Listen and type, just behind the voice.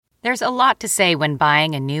There's a lot to say when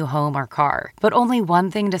buying a new home or car, but only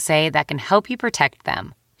one thing to say that can help you protect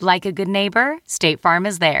them. Like a good neighbor, State Farm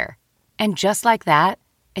is there. And just like that,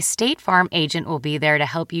 a State Farm agent will be there to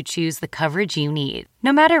help you choose the coverage you need,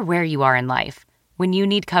 no matter where you are in life. When you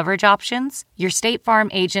need coverage options, your State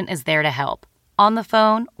Farm agent is there to help, on the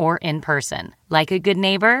phone or in person. Like a good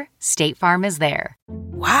neighbor, State Farm is there.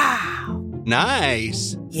 Wow.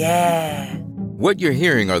 Nice. Yeah. What you're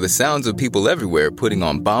hearing are the sounds of people everywhere putting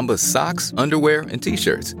on Bombas socks, underwear, and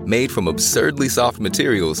T-shirts made from absurdly soft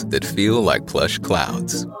materials that feel like plush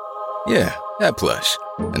clouds. Yeah, that plush.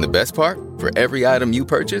 And the best part? For every item you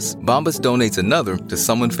purchase, Bombas donates another to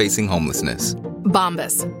someone facing homelessness.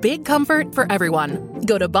 Bombas. Big comfort for everyone.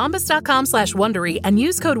 Go to bombas.com/Wondery and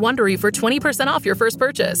use code Wondery for 20% off your first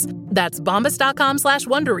purchase. That's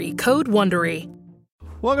bombas.com/Wondery. Code Wondery.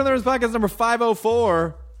 Welcome to Nerdist Podcast number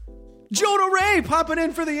 504. Jonah Ray popping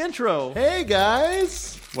in for the intro. Hey,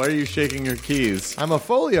 guys. Why are you shaking your keys? I'm a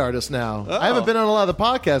Foley artist now. Oh. I haven't been on a lot of the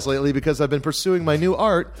podcasts lately because I've been pursuing my new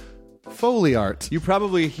art, Foley art. You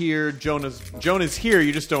probably hear Jonah's here,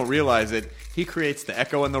 you just don't realize it. He creates the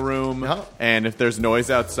echo in the room, and if there's noise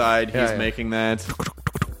outside, he's making that.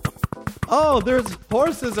 Oh, there's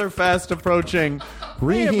horses are fast approaching.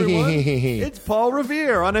 Hey, everyone. It's Paul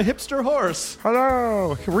Revere on a hipster horse.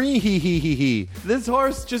 Hello. This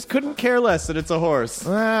horse just couldn't care less that it's a horse.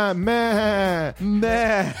 Meh.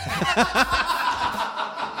 Meh.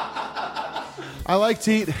 I like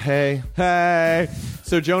to eat hay. Hey.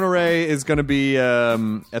 So Jonah Ray is going to be at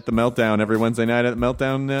the Meltdown every Wednesday night at the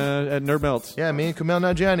Meltdown at Nerd Melt. Yeah, me and Kumail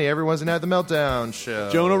Nanjiani every Wednesday night at the Meltdown show.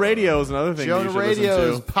 Jonah Radio is another thing Jonah you should Radio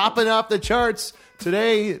listen is to. popping up the charts.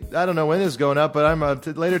 Today, I don't know when this is going up, but I'm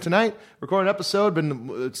later tonight recording an episode.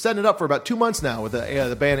 Been setting it up for about 2 months now with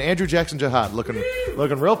the band Andrew Jackson Jihad. Looking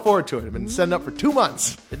real forward to it. I've been setting up for 2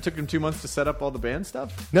 months. It took them 2 months to set up all the band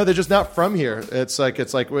stuff? No, they're just not from here. It's like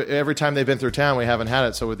every time they've been through town, we haven't had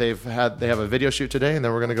it. So they have a video shoot today, and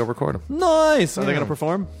then we're going to go record them. Nice. Are they going to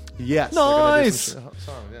perform? Yes. Nice. Song,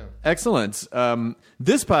 yeah. Excellent.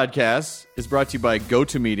 This podcast is brought to you by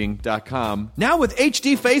GoToMeeting.com. Now with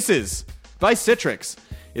HD Faces by Citrix.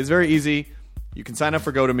 It's very easy. You can sign up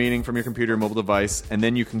for GoToMeeting from your computer or mobile device, and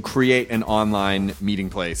then you can create an online meeting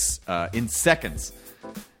place in seconds.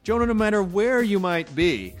 Jonah, no matter where you might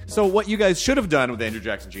be. So what you guys should have done with Andrew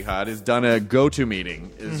Jackson Jihad is done a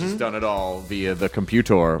GoToMeeting. Is just done it all via the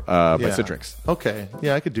computer by Citrix. Okay.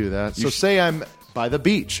 Yeah, I could do that. So say I'm by the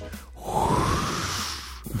beach.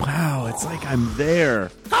 Wow, it's like I'm there.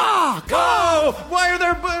 Oh! Why are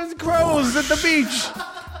there crows at the beach?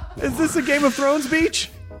 Is this a Game of Thrones beach?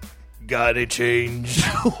 Gotta change.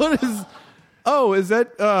 What is... Oh, is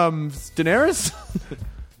that Daenerys?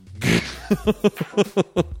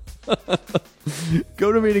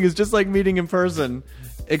 GoToMeeting is just like meeting in person,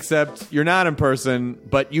 except you're not in person,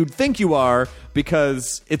 but you'd think you are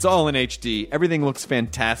because it's all in HD. Everything looks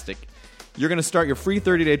fantastic. You're going to start your free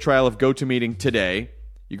 30-day trial of GoToMeeting today.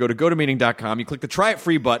 You go to GoToMeeting.com, you click the Try It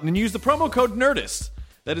Free button, and use the promo code Nerdist.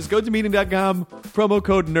 That is GoToMeeting.com, promo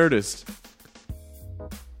code Nerdist.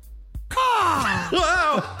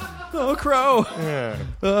 Wow! Oh, crow. Yeah.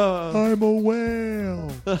 I'm a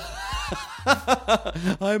whale.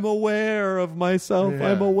 I'm aware of myself.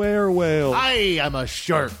 Yeah. I'm a whale. I'm a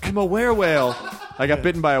shark. I'm a whale. I got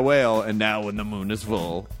bitten by a whale, and now when the moon is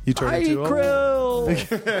full, You turn into a krill.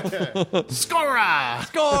 Scora!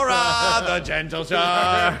 Scora, the gentle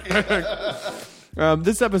shark.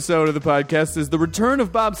 This episode of the podcast is the return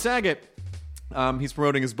of Bob Saget. He's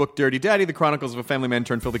promoting his book, Dirty Daddy, The Chronicles of a Family Man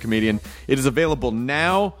Turned Filthy Comedian. It is available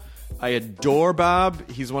now. I adore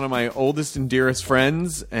Bob. He's one of my oldest and dearest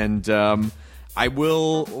friends, and I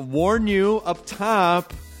will warn you up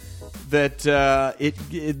top that there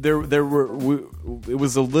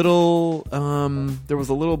was a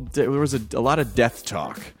lot of death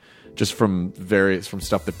talk. Just from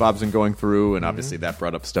stuff that Bob's been going through, and obviously that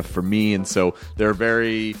brought up stuff for me, and so there are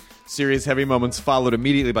very serious, heavy moments followed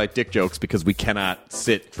immediately by dick jokes because we cannot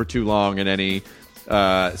sit for too long in any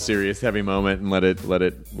serious, heavy moment and let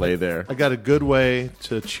it lay there. I got a good way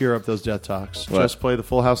to cheer up those death talks. What? Just play the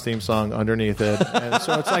Full House theme song underneath it. And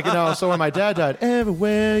so it's like, so when my dad died,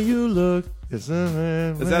 everywhere you look, is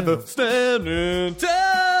that the standing tall?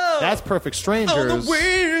 That's Perfect Strangers. On the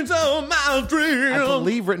wings of my dream. I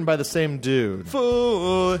believe written by the same dude.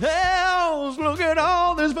 Full house, look at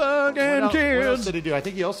all these fucking kids. What else did he do? I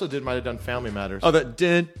think he also might have done Family Matters. Oh, that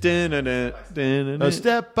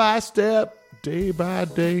Step by step, day by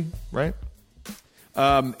day, right?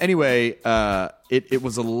 Anyway, it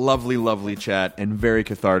was a lovely, lovely chat and very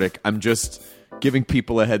cathartic. I'm just giving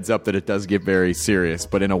people a heads up that it does get very serious,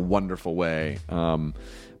 but in a wonderful way.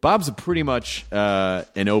 Bob's pretty much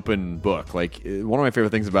an open book. Like, one of my favorite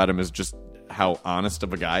things about him is just how honest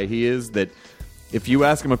of a guy he is, that if you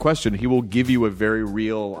ask him a question, he will give you a very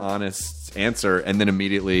real, honest answer and then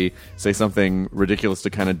immediately say something ridiculous to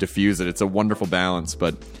kind of diffuse it. It's a wonderful balance,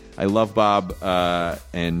 but I love Bob,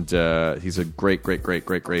 and he's a great,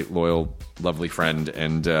 loyal, lovely friend.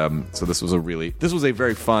 And so this was a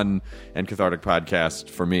very fun and cathartic podcast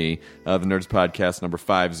for me. The Nerdist Podcast number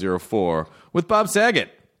 504 with Bob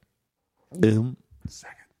Saget.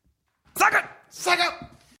 Saget.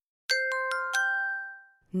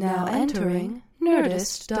 Now entering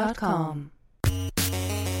Nerdist.com.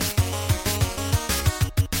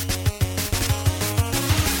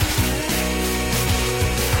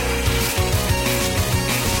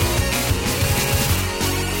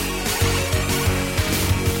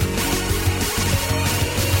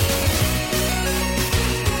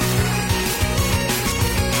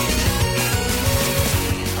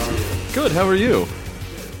 Good, how are you?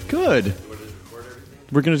 Good.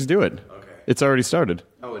 We're going to do it. Okay. It's already started.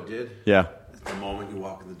 Oh, it did? Yeah. The moment you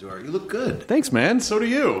walk in the door. You look good. Thanks, man. So do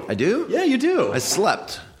you. I do? Yeah, you do. I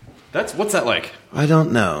slept. What's that like? I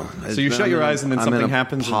don't know. So you shut your eyes and then something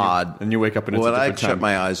happens and you wake up and it's a different time. When I shut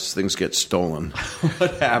my eyes, things get stolen.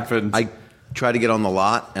 What happened? I tried to get on the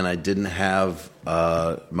lot and I didn't have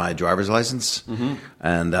my driver's license. Mm-hmm.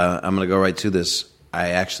 And I'm going to go right to this.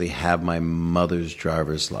 I actually have my mother's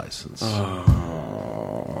driver's license.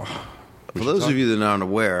 Oh. For those of you that aren't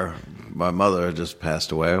aware, my mother just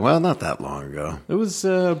passed away. Well, not that long ago. It was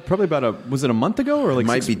probably was it a month ago or like? It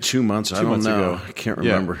might be 2 months. I don't know. Ago. I can't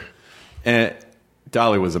remember. Yeah. And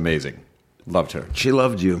Dolly was amazing. Loved her. She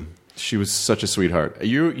loved you. She was such a sweetheart.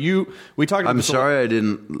 We talked. I'm sorry I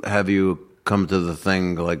didn't have you come to the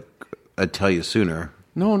thing. Like I'd tell you sooner.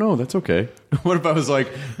 No, that's okay. What if I was like,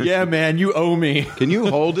 yeah, man, you owe me. Can you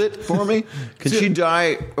hold it for me? Can she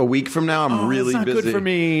die a week from now? I'm really that's not busy. Good for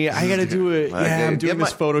me. I got to do it. Okay. Yeah, I'm doing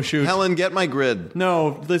this photo shoot. Helen, get my grid.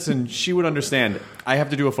 No, listen, she would understand. I have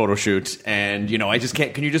to do a photo shoot, and, I just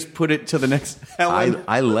can't. Can you just put it to the next Helen?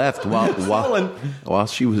 I left while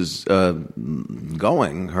she was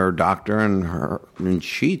going, her doctor and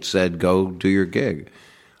she said, go do your gig.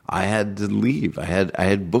 I had to leave. I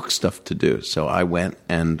had book stuff to do, so I went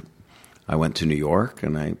to New York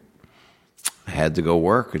and I had to go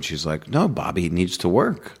work. And she's like, "No, Bobby needs to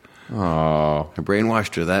work." Oh, I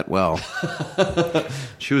brainwashed her that well.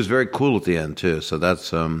 She was very cool at the end too. So that's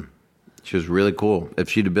she was really cool. If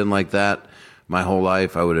she'd have been like that my whole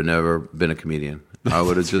life, I would have never been a comedian. I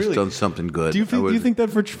would have just done something good. Do you think that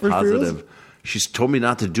for positive? Reals? She's told me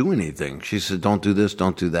not to do anything. She said, "Don't do this,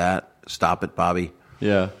 don't do that. Stop it, Bobby."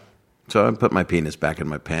 Yeah. So I put my penis back in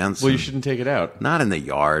my pants. Well, you shouldn't take it out. Not in the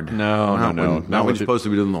yard. No. Not when you're supposed to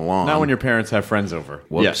be doing the lawn. Not when your parents have friends over.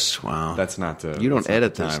 Whoops. Yes. Wow. That's not You don't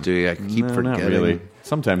edit this, do you? I keep forgetting. Not really.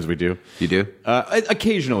 Sometimes we do. You do?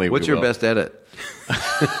 Occasionally What's your best edit?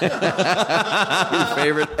 Your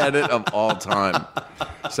favorite edit of all time?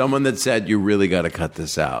 Someone that said, you really got to cut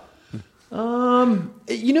this out.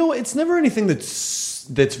 It's never anything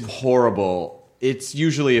that's horrible. It's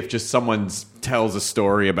usually if just someone tells a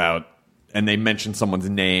story about, and they mention someone's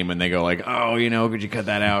name, and they go like, "Oh, could you cut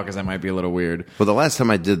that out because that might be a little weird." Well, the last time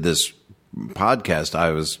I did this podcast,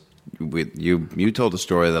 I was with you. You told a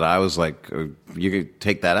story that I was like, "You could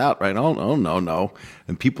take that out, right?" Oh, no,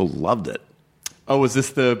 and people loved it. Oh, was this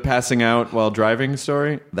the passing out while driving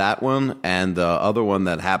story? That one and the other one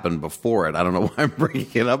that happened before it. I don't know why I'm bringing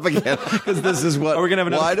it up again because this is what. Are we gonna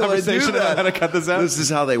have another conversation about how to cut this out? This is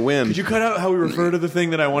how they win. Could you cut out how we refer to the thing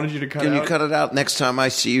that I wanted you to cut out? Can you cut it out next time I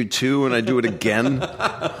see you too, and I do it again?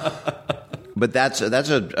 But that's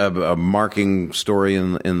a marking story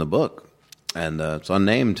in the book. And it's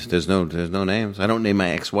unnamed. There's no names. I don't name my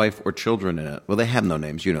ex-wife or children in it. Well, they have no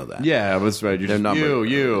names. You know that. Yeah, that's right. They're numbered.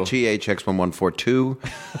 You. THX1142,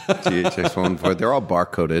 THX14. They're all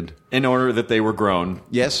barcoded. In order that they were grown.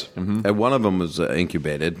 Yes. Mm-hmm. And one of them was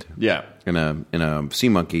incubated. Yeah. In a sea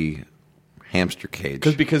monkey hamster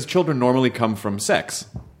cage. Because children normally come from sex.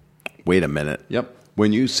 Wait a minute. Yep.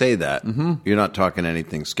 When you say that, you're not talking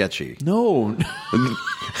anything sketchy. No.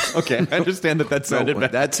 Okay, I understand that sounded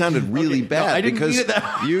bad. That sounded really bad. No, I didn't because mean it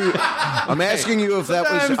that you. I'm asking you if that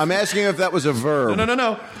was. I'm asking if that was a verb.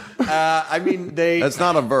 No. I mean, That's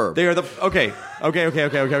not a verb. They are the okay.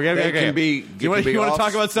 They can be. You want to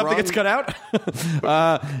talk about stuff that gets cut out?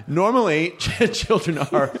 Normally, children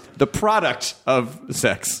are the product of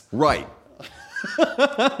sex. Right.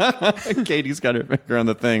 Katie's got her finger on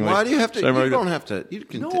the thing. Why do you have to? You don't have to. You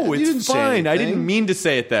can. No, it's fine. I didn't mean to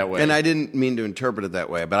say it that way, and I didn't mean to interpret it that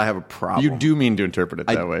way. But I have a problem. You do mean to interpret it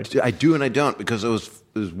that way. I do, and I don't, because it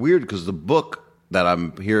was weird because the book that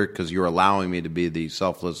I'm here because you're allowing me to be the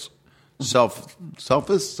selfless.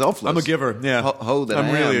 I'm a giver. Yeah, that I'm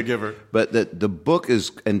I really am. a giver. But the book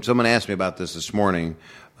is, and someone asked me about this morning.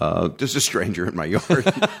 Just a stranger in my yard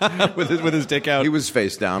with his dick out. He was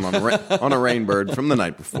face down on a rainbird from the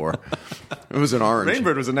night before. It was an orange.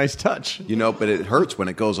 Rainbird was a nice touch. But it hurts when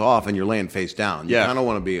it goes off and you're laying face down. You kind of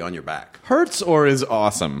want to be on your back. Hurts or is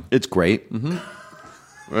awesome. It's great. Mm-hmm.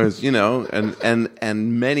 Whereas,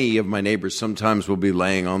 and many of my neighbors sometimes will be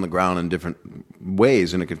laying on the ground in different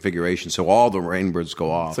ways in a configuration, so all the rainbirds go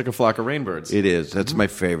off. It's like a flock of rainbirds. It is. That's my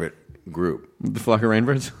favorite group. The flock of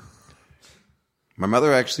rainbirds? My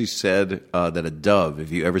mother actually said that a dove,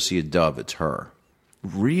 if you ever see a dove, it's her.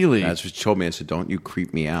 Really? That's what she told me. I said, don't you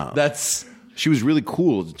creep me out. She was really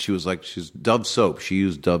cool. She was like, she's Dove soap. She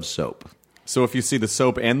used Dove soap. So if you see the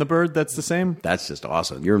soap and the bird, that's the same? That's just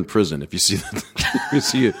awesome. You're in prison if you see you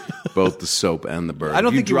see both the soap and the bird. I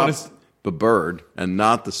don't if think you you drop want the bird and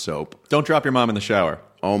not the soap. Don't drop your mom in the shower.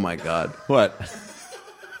 Oh, my God. What?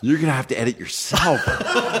 You're going to have to edit yourself.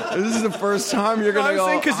 This is the first time you're going to go. I was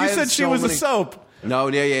saying because you said she was a soap. No,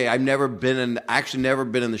 yeah. I've never been in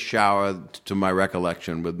the shower to my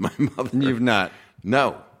recollection with my mother. You've not?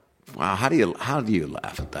 No. Wow. How do you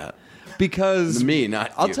laugh at that? Because me,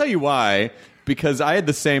 not I'll you. tell you why. Because I had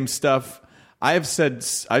the same stuff. I've said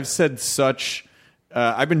such.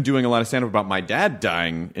 I've been doing a lot of stand-up about my dad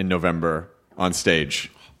dying in November on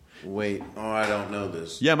stage. Wait. Oh, I don't know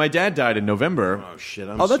this. Yeah, my dad died in November. Oh shit.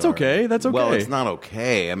 That's sorry. okay. That's okay. Well, it's not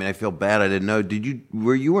okay. I mean, I feel bad. I didn't know. Did you?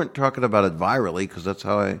 You weren't talking about it virally because that's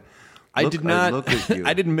how I did not. I look at you.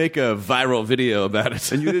 I didn't make a viral video about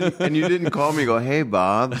it. And you didn't call me and go, "Hey,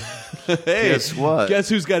 Bob, hey, guess what? Guess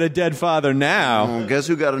who's got a dead father now? Oh, guess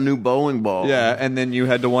who got a new bowling ball?" Yeah, and then you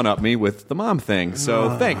had to one-up me with the mom thing.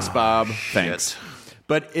 So thanks, Bob. Shit. Thanks.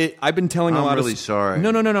 But I've been telling a lot I'm really sorry.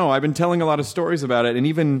 No. I've been telling a lot of stories about it, and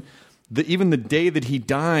even the day that he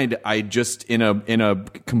died, I just in a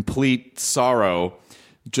complete sorrow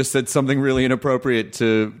just said something really inappropriate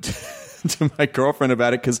to my girlfriend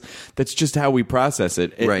about it because that's just how we process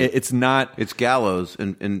it. Right. It's not. It's gallows,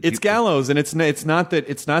 and it's gallows, and it's not that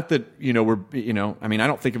we're I mean, I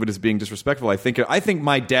don't think of it as being disrespectful. I think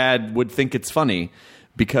my dad would think it's funny.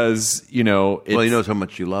 Because he knows how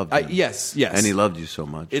much you loved him. Yes, and he loved you so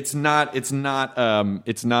much. It's not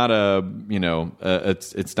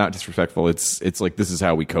disrespectful. It's like this is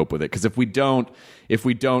how we cope with it. Because if we don't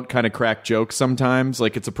kind of crack jokes sometimes,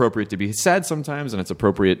 like it's appropriate to be sad sometimes, and it's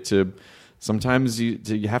appropriate to sometimes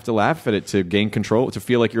you have to laugh at it to gain control, to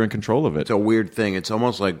feel like you're in control of it. It's a weird thing. It's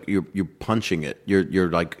almost like you're punching it.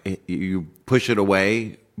 You're like you push it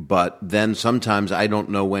away. But then sometimes I don't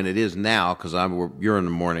know when it is now because you're in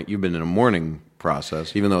the morning. You've been in a morning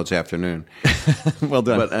process, even though it's afternoon. Well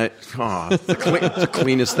done. But it's the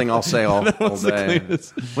cleanest thing I'll say all day.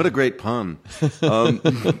 What a great pun.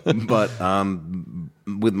 But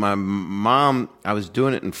with my mom, I was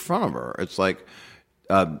doing it in front of her. It's like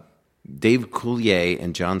Dave Coulier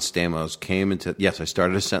and John Stamos came into. Yes, I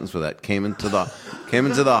started a sentence with that. Came into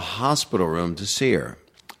the hospital room to see her.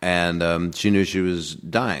 And she knew she was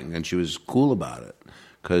dying, and she was cool about it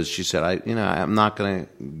because she said, I'm not going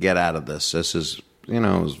to get out of this. This is, it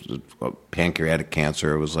was pancreatic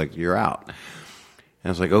cancer. It was like, you're out." And I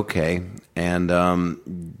was like, okay. And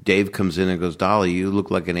Dave comes in and goes, "Dolly, you look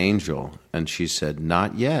like an angel." And she said,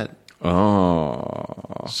 "Not yet."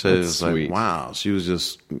 Oh, so it was like, wow. She was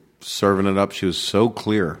just serving it up. She was so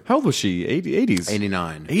clear. How old was she? 80s?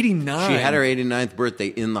 89. 89. She had her 89th birthday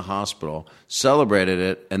in the hospital, celebrated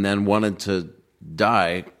it, and then wanted to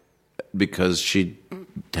die because she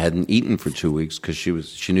hadn't eaten for 2 weeks because she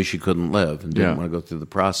knew she couldn't live and didn't want to go through the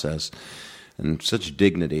process. And such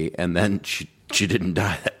dignity. And then she didn't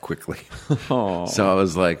die that quickly. Oh. So I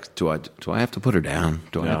was like, do I have to put her down?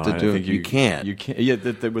 Do I have to do it? You can't. You can't. Yeah,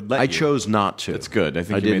 they would let you. I chose not to. That's good. I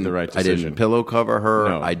think you made the right decision. I didn't pillow cover her.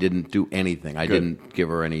 No. I didn't do anything. I didn't give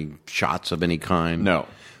her any shots of any kind. No.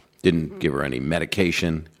 Didn't give her any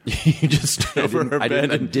medication. You just stood over her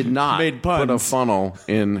bed and did not made puns. Put a funnel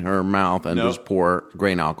in her mouth and just pour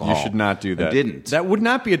grain alcohol. You should not do that. I didn't. That would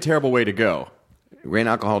not be a terrible way to go. Grain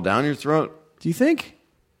alcohol down your throat? Do you think?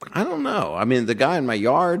 I don't know. I mean, the guy in my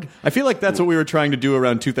yard. I feel like that's what we were trying to do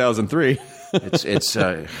around 2003.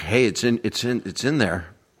 Hey, it's in there.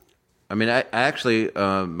 I mean, I actually,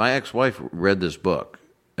 my ex-wife read this book,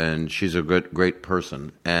 and she's a great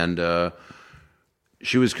person, and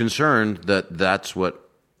she was concerned that that's what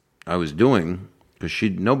I was doing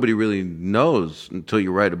because nobody really knows until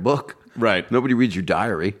you write a book. Right. Nobody reads your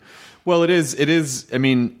diary. Well, it is. I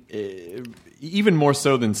mean, even more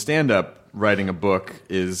so than stand-up, writing a book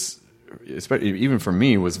is especially even for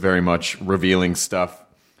me, was very much revealing stuff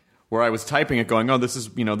where I was typing it going, oh, this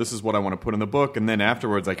is what I want to put in the book. And then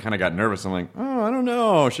afterwards, I kind of got nervous. I'm like, oh, I don't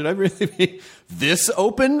know. Should I really be this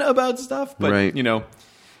open about stuff? But, right.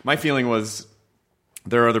 My feeling was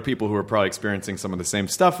there are other people who are probably experiencing some of the same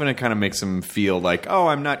stuff, and it kind of makes them feel like, oh,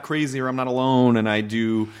 I'm not crazy or I'm not alone, and I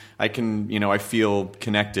feel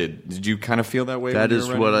connected. Did you kind of feel that way? That is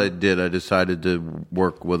what I did. I decided to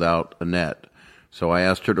work without Annette. So I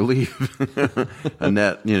asked her to leave.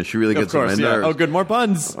 Annette, she really gets on my nerves. Oh, good, more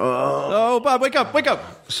puns. Oh, Bob, wake up.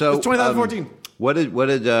 So it's 2014. What did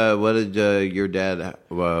your dad?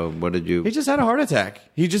 What did you? He just had a heart attack.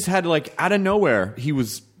 He just had out of nowhere.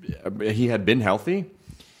 He had been healthy.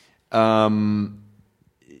 He'd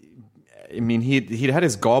had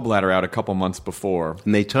his gallbladder out a couple months before.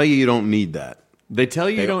 And they tell you don't need that. They tell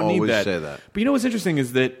you you don't need that. They always say that. But what's interesting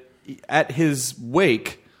is that at his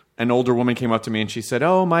wake, an older woman came up to me and she said,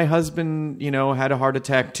 oh, my husband, had a heart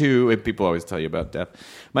attack too. People always tell you about death.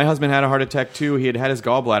 My husband had a heart attack too. He had his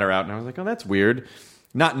gallbladder out. And I was like, oh, that's weird.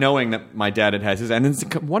 Not knowing that my dad had his. And then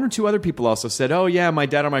one or two other people also said, oh, yeah, my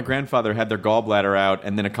dad or my grandfather had their gallbladder out.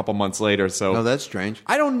 And then a couple months later. So, oh, that's strange.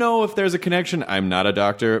 I don't know if there's a connection. I'm not a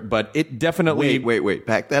doctor, but it definitely. Wait.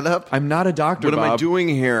 Back that up. I'm not a doctor, What Bob. am I doing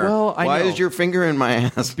here? Well, Why is your finger in my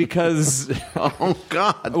ass? Because. Oh,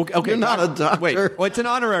 God. Okay, you're not a doctor. Wait, well, it's an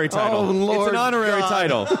honorary title. Oh, Lord it's an honorary God.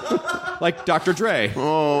 title. Like Dr. Dre.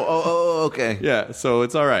 Oh, okay. Yeah, so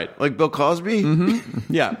it's all right. Like Bill Cosby?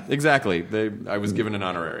 Mm-hmm. Yeah, exactly. I was given an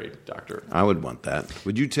honorary doctor. I would want that.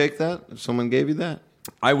 Would you take that if someone gave you that?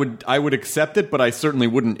 I would accept it, but I certainly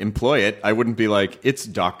wouldn't employ it. I wouldn't be like, it's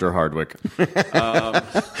Dr. Hardwick.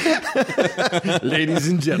 Ladies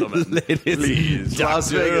and gentlemen, please,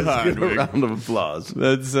 Dr. Hardwick. Give a round of applause.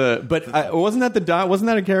 That's wasn't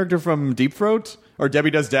that a character from Deep Throat or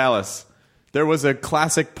Debbie Does Dallas? There was a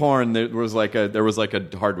classic porn. There was like a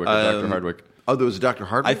Hardwick, Dr. Hardwick. Oh, there was a Dr.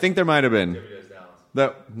 Hardwick? I think there might have been. Debbie Does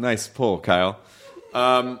Dallas. Nice pull, Kyle.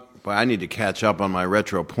 But I need to catch up on my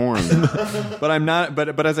retro porn now. But I'm not.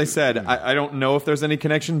 But as I said, I don't know if there's any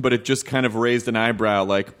connection. But it just kind of raised an eyebrow.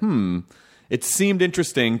 Like, it seemed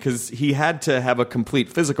interesting because he had to have a complete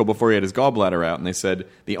physical before he had his gallbladder out, and they said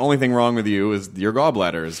the only thing wrong with you is your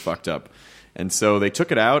gallbladder is fucked up. And so they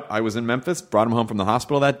took it out. I was in Memphis, brought him home from the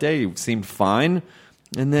hospital that day. He seemed fine.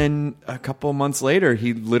 And then a couple months later,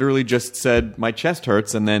 he literally just said, my chest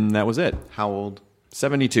hurts, and then that was it. How old?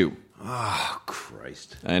 72. Oh,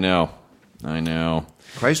 Christ. I know.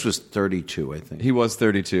 Christ was 32, I think. He was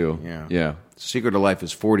 32. Yeah. Secret of Life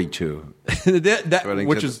is 42.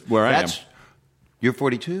 Which is where I am. You're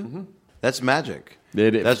 42? Mm-hmm. That's magic.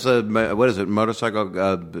 That's what is it?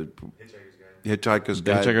 Motorcycle... Hitchhiker's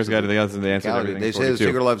Guide to the Answer. They say the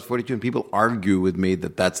Secret of Life is 42, and people argue with me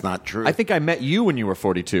that that's not true. I think I met you when you were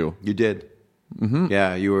 42. You did. Mm-hmm.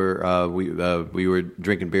 Yeah, you were. We were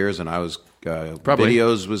drinking beers, and I was. Probably.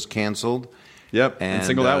 Videos was canceled. Yep, and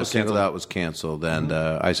Singled Out was canceled. Singled Out was canceled, and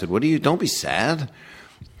I said, "What do you? Don't be sad.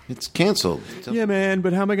 It's canceled." Yeah, man,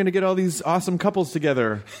 but how am I going to get all these awesome couples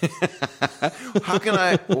together? How can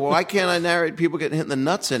I? Why can't I narrate people getting hit in the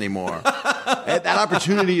nuts anymore? That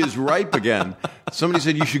opportunity is ripe again. Somebody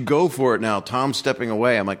said you should go for it now. Tom's stepping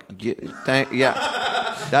away. I'm like,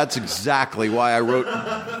 yeah. That's exactly why I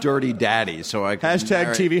wrote Dirty Daddy. So I could #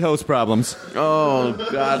 TV host problems. Oh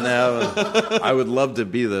God, no! I would love to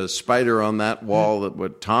be the spider on that wall that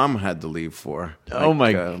what Tom had to leave for. Oh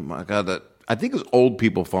my God! That. I think it was old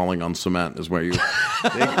people falling on cement is where you. They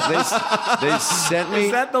sent me.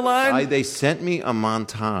 Is that the line? They sent me a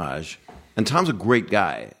montage, and Tom's a great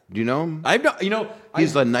guy. Do you know him?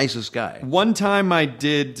 He's the nicest guy. One time I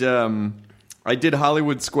did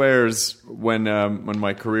Hollywood Squares when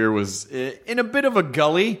my career was in a bit of a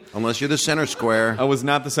gully. Unless you're the center square. I was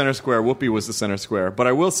not the center square. Whoopi was the center square. But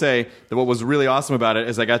I will say that what was really awesome about it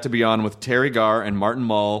is I got to be on with Terry Garr and Martin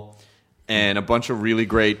Mull and a bunch of really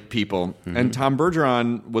great people. Mm-hmm. And Tom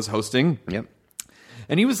Bergeron was hosting. Yep.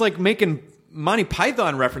 And he was like making Monty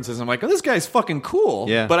Python references. I'm like, oh, this guy's fucking cool.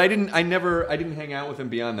 Yeah. But I didn't hang out with him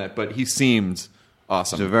beyond that. But he seemed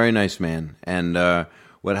awesome. He's a very nice man. And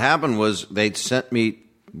what happened was they sent me,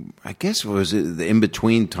 I guess it was the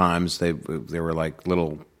in-between times. They were like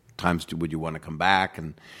little times, would you want to come back?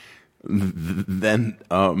 And then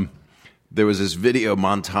there was this video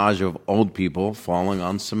montage of old people falling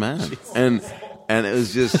on cement. And it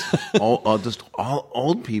was just all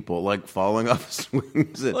old people like falling off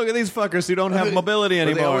swings. Look at these fuckers who don't have mobility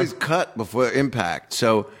anymore. They always cut before impact.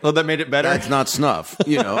 So that made it better. That's not snuff,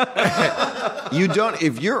 you know. You don't.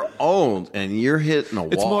 If you're old and you're hitting a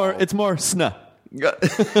wall, it's more snuff.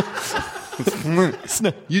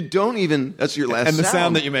 You don't even. That's your last. And the sound,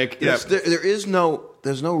 sound that you make. Yes, Yeah. there's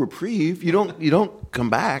no reprieve. You don't come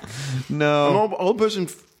back. No. An old person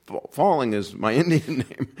falling is my Indian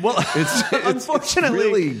name. Well,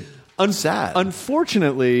 unfortunately, it's sad.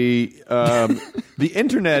 Unfortunately, the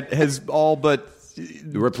internet has all but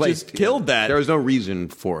replaced, just killed that. There was no reason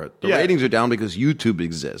for it. The Yeah. ratings are down because YouTube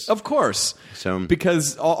exists. Of course. So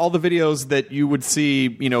because all the videos that you would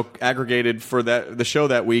see, aggregated for the show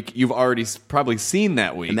that week, you've already probably seen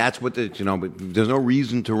that week. And that's what but there's no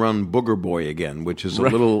reason to run Booger Boy again, which is a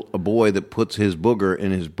boy that puts his booger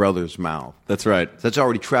in his brother's mouth. That's right. That's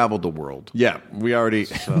already traveled the world. Yeah, we already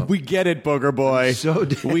we get it, Booger Boy.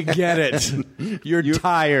 We get it. You're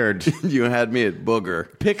tired. You had me at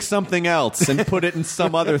booger. Pick something else and put it in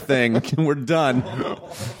some other thing. We're done.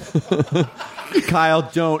 Kyle,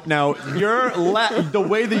 don't. Now, the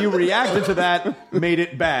way that you reacted to that made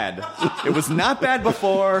it bad. It was not bad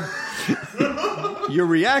before. Your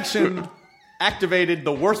reaction activated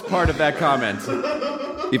the worst part of that comment.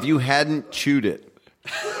 If you hadn't chewed it,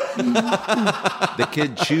 the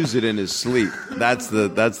kid chews it in his sleep. That's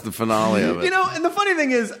the finale of it. And the funny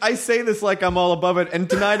thing is, I say this like I'm all above it, and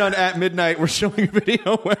tonight on At Midnight, we're showing a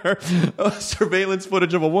video where surveillance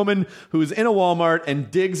footage of a woman who's in a Walmart and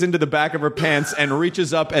digs into the back of her pants and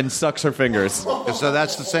reaches up and sucks her fingers. So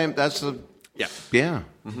that's the same. That's the yeah.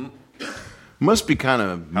 Mm-hmm. Must be kind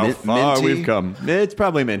of How far minty. we've come. It's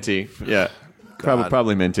probably minty. Yeah,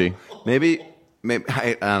 probably minty. Maybe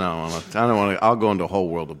I don't want to. I'll go into a whole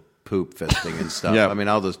world of poop fisting and stuff. Yeah. I mean,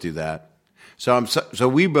 I'll just do that. So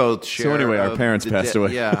we both share. So anyway, our parents passed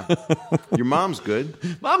away. Yeah, your mom's good.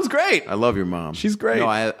 Mom's great. I love your mom. She's great. No,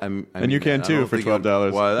 I and mean, you can too for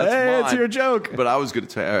 $12. Well, that's hey, mine. it's your joke. But I was going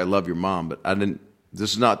to tell you I love your mom, but I didn't.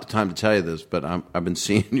 This is not the time to tell you this, but I've been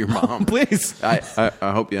seeing your mom. Please. I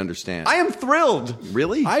hope you understand. I am thrilled.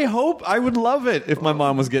 Really? I would love it if my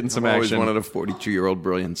mom was getting some I've action. always wanted a 42-year-old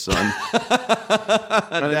brilliant son.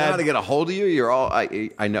 I know how to get a hold of you. You're all.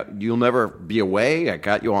 I know you'll never be away. I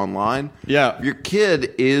got you online. Yeah. If your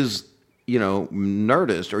kid is,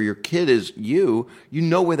 Nerdist, or your kid is you. You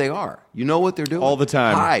know where they are. You know what they're doing all the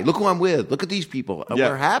time. Hi, look who I'm with. Look at these people.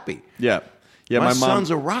 Yeah. We're happy. Yeah. Yeah. My My son's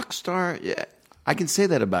mom. a rock star. Yeah. I can say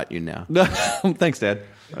that about you now. Thanks, Dad.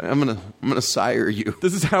 I'm gonna sire you.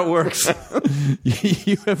 This is how it works.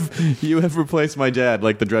 you have replaced my dad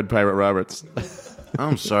like the Dread Pirate Roberts.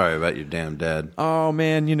 I'm sorry about your damn dad. Oh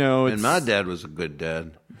man, it's... And my dad was a good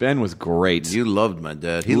dad. Ben was great. You loved my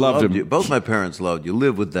dad. He loved him. you. Both my parents loved you.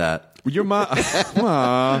 Live with that. Your mom.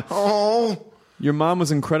 Oh, Your mom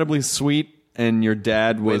was incredibly sweet. And your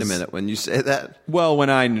dad was... Wait a minute. When you say that... Well, when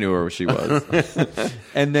I knew her, she was.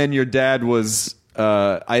 And then your dad was...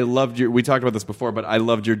 I loved your... We talked about this before, but I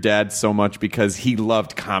loved your dad so much because he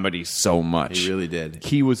loved comedy so much. He really did.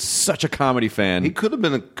 He was such a comedy fan. He could have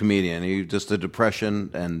been a comedian. He just a depression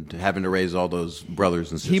and having to raise all those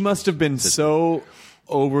brothers and sisters. He must have been so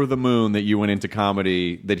over the moon that you went into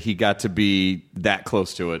comedy that he got to be that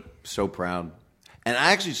close to it. So proud. And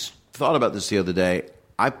I actually thought about this the other day.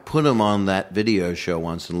 I put him on that video show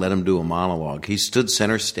once and let him do a monologue. He stood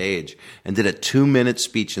center stage and did a 2-minute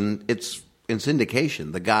speech, and it's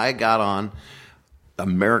indication. The guy got on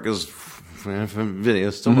America's video.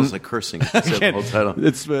 It's almost like cursing. The whole title.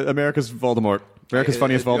 It's America's Voldemort. America's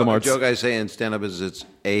Funniest Voldemort. The joke I say in stand-up is it's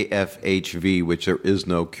AFHV, which there is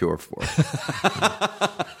no cure for.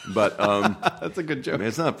 But that's a good joke. I mean,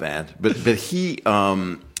 it's not bad. But he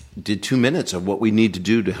did 2 minutes of what we need to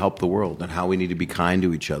do to help the world and how we need to be kind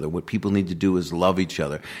to each other. What people need to do is love each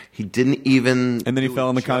other. He didn't even... And then he fell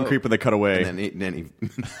on the concrete, but they cut away. And then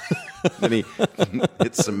he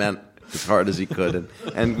hit cement as hard as he could,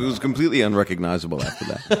 and it was completely unrecognizable after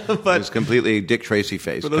that. It was completely Dick Tracy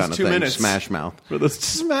face for those kind of 2 thing. minutes. Smash Mouth. For the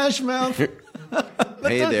Smash Mouth. Hey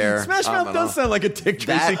there. Smash Mouth does sound like a Dick Tracy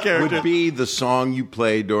That character. would be the song you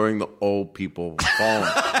play during the old people falling.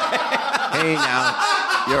 Hey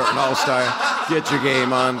now, you're an all-star. Get your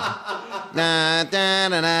game on. And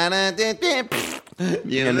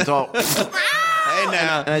it's all... Hey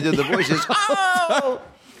now. And I did the voices. Oh!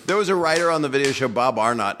 There was a writer on the video show, Bob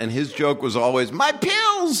Arnott, and his joke was always, my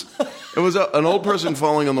pills! It was an old person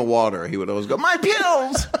falling in the water. He would always go, my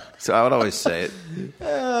pills! So I would always say it.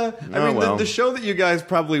 The show that you guys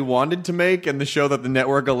probably wanted to make and the show that the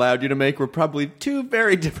network allowed you to make were probably two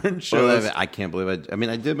very different shows. Well, I can't believe it. I mean,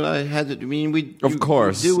 I did, but I had to. I mean, Of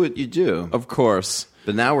course. You do what you do. Of course.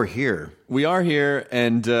 But now we're here. We are here,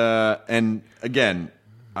 and again,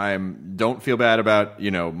 don't feel bad about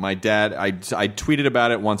my dad. I tweeted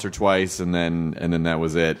about it once or twice, and then that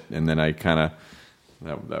was it. And then I kind of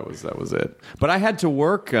that was it. But I had to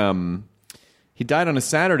work. he died on a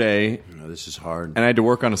Saturday. This is hard. And I had to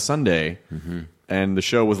work on a Sunday. Mm-hmm. And the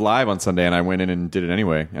show was live on Sunday, and I went in and did it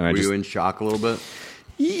anyway. And Were you in shock a little bit?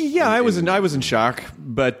 Yeah, I was in shock,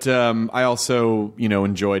 but I also,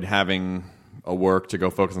 enjoyed having a work to go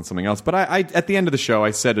focus on something else. But I at the end of the show, I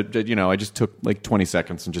said, I just took like 20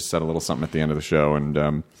 seconds and just said a little something at the end of the show,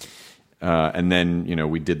 and then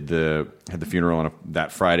we had the funeral on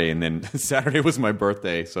that Friday, and then Saturday was my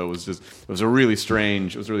birthday, so it was a really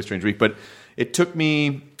strange week. But it took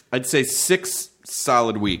me, I'd say, 6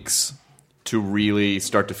 solid weeks to really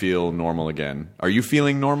start to feel normal again. Are you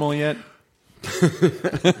feeling normal yet?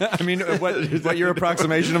 I mean, what your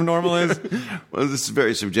approximation of normal is? Well, this is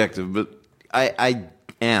very subjective, but I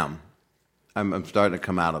am. I'm starting to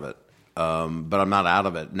come out of it, but I'm not out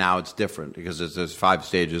of it. Now it's different because there's 5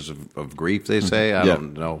 stages of grief, they say. I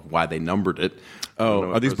don't know why they numbered it.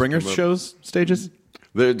 Oh, are these Bringers shows stages?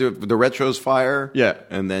 The retro's fire, yeah,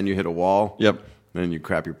 and then you hit a wall. Yep. Then you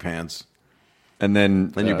crap your pants. And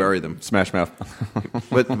then you bury them. Smash Mouth.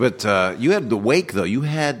 but you had the wake, though. You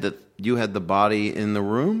had the body in the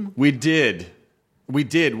room? We did.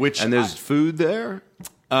 And there's food there?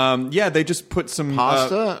 Yeah, they just put some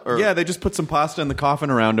pasta. They just put some pasta in the coffin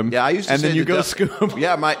around him. Yeah, I used to. And then you go scoop.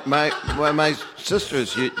 Yeah, my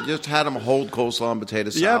sisters, you just had them hold coleslaw and potato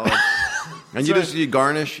salad. Yep. And you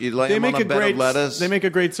garnish. You lay them on a bed of lettuce. They make a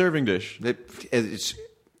great serving dish.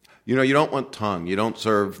 You don't want tongue. You don't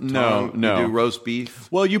serve tongue. No. You do roast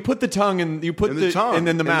beef. Well, you put the tongue in. You put the tongue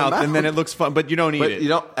in the mouth, and then it looks fun. But you don't eat it.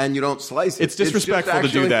 You don't slice it. It's disrespectful to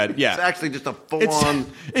do that. Yeah, it's actually just a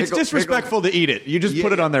full-on. It's disrespectful to eat it. You just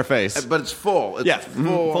put it on their face. But it's full. It's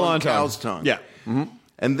full on cow's tongue. Yeah,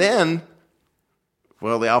 and then,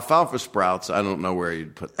 the alfalfa sprouts. I don't know where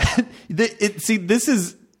you'd put that.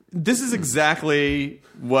 This is exactly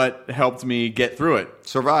what helped me get through it.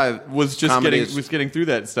 Survive was getting through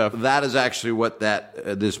that stuff. That is actually what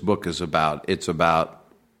this book is about. It's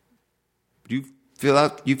about. Do you feel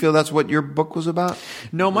that? You feel that's what your book was about?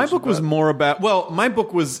 No, my book was more about. Well, my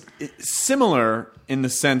book was similar in the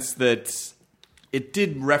sense that it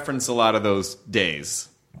did reference a lot of those days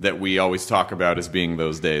that we always talk about as being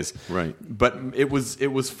those days. Right. But it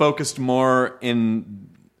was focused more in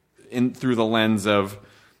through the lens of.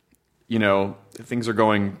 Things are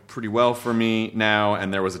going pretty well for me now,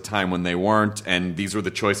 and there was a time when they weren't, and these were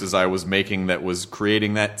the choices I was making that was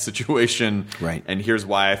creating that situation. Right. And here's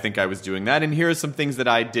why I think I was doing that, and here are some things that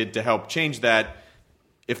I did to help change that.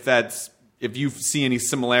 If you see any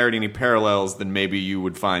similarity, any parallels, then maybe you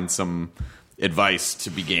would find some advice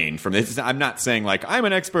to be gained from this. I'm not saying like I'm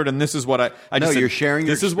an expert and this is what I just you're sharing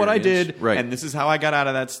your this is what I did, right. And this is how I got out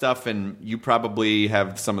of that stuff, and you probably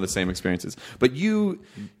have some of the same experiences. But you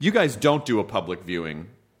guys don't do a public viewing.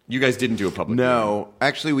 You guys didn't do a public viewing. No,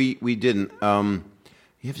 actually we didn't.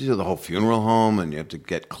 You have to do the whole funeral home, and you have to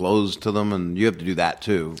get clothes to them, and you have to do that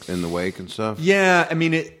too in the wake and stuff. Yeah, I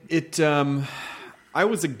mean it I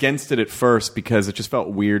was against it at first because it just felt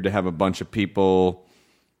weird to have a bunch of people,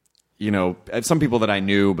 some people that I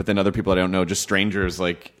knew, but then other people I don't know, just strangers,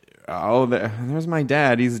 like, oh, there's my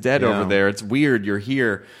dad. He's dead over there. It's weird. You're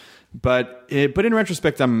here. But in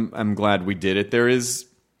retrospect, I'm glad we did it. There is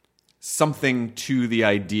something to the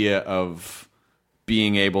idea of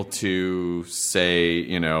being able to say,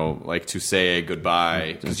 to say a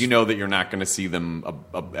goodbye, because you know that you're not going to see them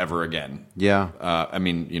ever again. Yeah.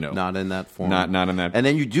 Not in that form. Not in that. And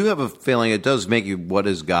then you do have a feeling, it does make you, what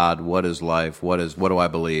is God? What is life? What do I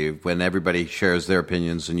believe? When everybody shares their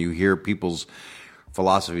opinions and you hear people's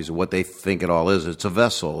philosophies of what they think it all is. It's a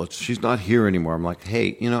vessel. She's not here anymore. I'm like,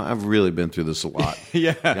 hey, I've really been through this a lot.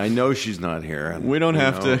 Yeah. I know she's not here. And, we don't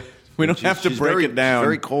have to... We don't have to break it down. She's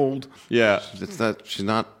very cold. Yeah, she's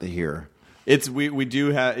not here. We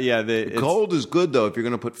do have cold is good though if you're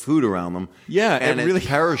going to put food around them. Yeah, and it's really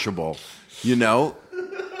perishable. No,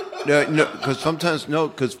 because sometimes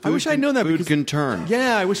because I wish I'd known that. Food can turn.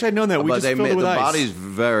 Yeah, I wish I'd known that. But filled it with the ice. body's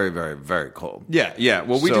very, very, very cold. Yeah.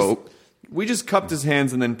 Well, we just cupped his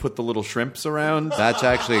hands and then put the little shrimps around. That's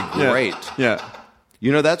actually great. Yeah.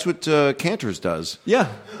 That's what Cantor's does.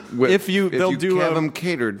 Yeah. They'll have them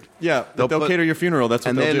catered. Yeah, they'll cater your funeral. That's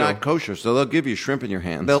what they'll do. And they're not kosher, so they'll give you shrimp in your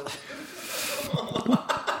hands.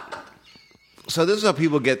 So this is how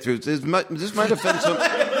people get through. This might offend some.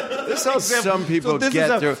 This is how some people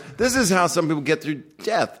get through. This is how some people get through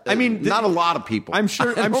death. I mean, not a lot of people. I'm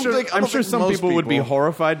sure some people would be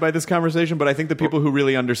horrified by this conversation, but I think the people who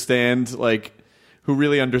really understand, that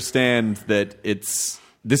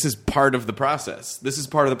this is part of the process. This is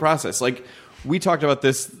part of the process. Like, we talked about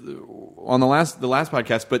this on the last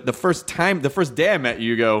podcast, but the first day I met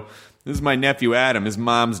you, you go, this is my nephew Adam. His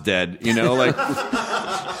mom's dead.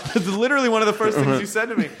 It's literally one of the first things you said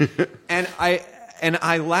to me. And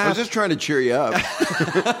I laughed. I was just trying to cheer you up.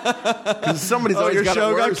 Because somebody's always your got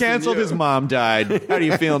show it worse got canceled. than you. His mom died. How do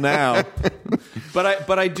you feel now?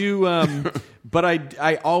 But I do. But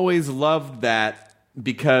I always loved that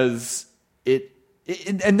because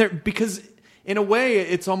because in a way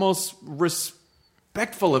it's almost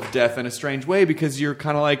respectful of death in a strange way, because you're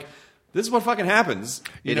kind of like, this is what fucking happens.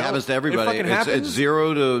 It happens to everybody. It fucking happens. It's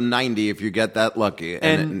 0 to 90 if you get that lucky.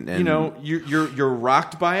 And you know, you're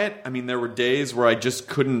rocked by it. I mean, there were days where I just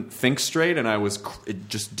couldn't think straight, and I was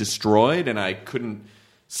just destroyed, and I couldn't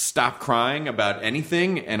stop crying about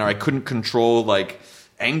anything, and I couldn't control like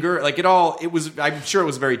anger. Like I'm sure it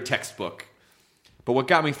was very textbook. But what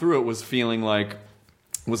got me through it was feeling like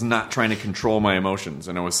was not trying to control my emotions,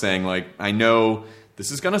 and I was saying like, I know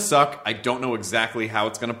this is going to suck. I don't know exactly how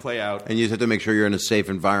it's going to play out. And you have to make sure you're in a safe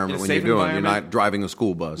environment when you're doing it. You're not driving a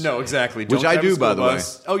school bus. No, exactly. Which I do, by the way.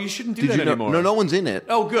 Oh, you shouldn't do that anymore. No one's in it.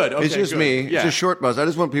 Oh, good. Okay, it's just good. me. Yeah. It's a short bus. I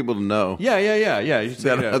just want people to know. Yeah. You should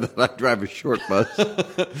that I drive a short bus.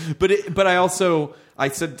 But I also I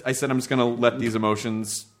said I'm just going to let these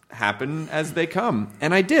emotions happen as they come,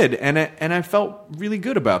 and I did, and I felt really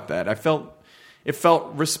good about that. It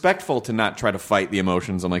felt respectful to not try to fight the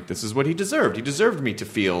emotions. I'm like, this is what he deserved. He deserved me to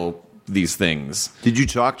feel these things. Did you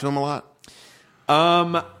talk to him a lot?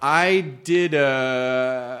 I did.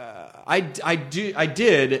 I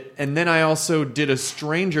did, and then I also did a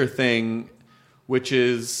stranger thing, which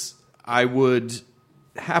is I would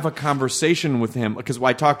have a conversation with him, because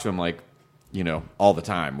I talk to him like, all the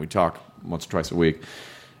time. We talk once or twice a week,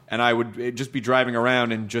 and I would just be driving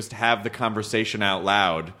around and just have the conversation out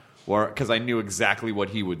loud. Or because I knew exactly what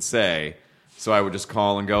he would say, so I would just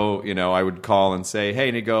call and go. I would call and say, "Hey,"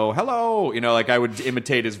 and he'd go, "Hello." Like I would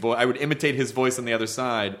imitate his voice. I would imitate his voice on the other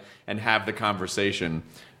side and have the conversation.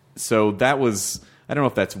 So that was. I don't know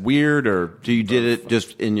if that's weird or. So you did it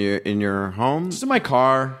just in your home? Just in my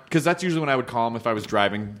car, because that's usually when I would call him if I was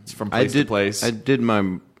driving from place to place. I did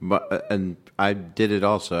and I did it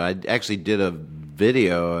also. I actually did a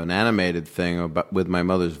video, an animated thing with my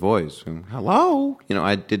mother's voice. And, hello,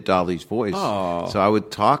 I did Dolly's voice. Oh. So I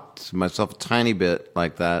would talk to myself a tiny bit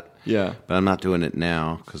like that. Yeah, but I'm not doing it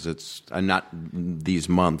now because I'm not these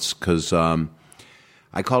months because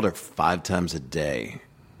I called her 5 times a day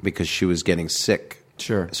because she was getting sick.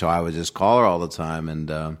 Sure. So I would just call her all the time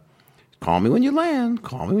and. Call me when you land.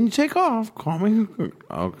 Call me when you take off. Call me.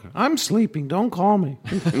 Okay. I'm sleeping. Don't call me.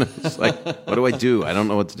 It's like, what do? I don't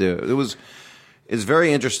know what to do. It's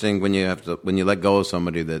very interesting when you let go of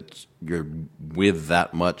somebody that you're with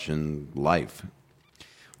that much in life.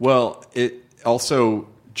 Well, it also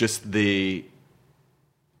just the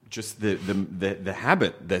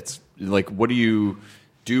habit that's like, what do you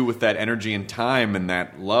do with that energy and time and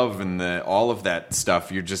that love and all of that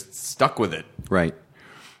stuff? You're just stuck with it. Right.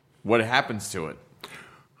 What happens to it?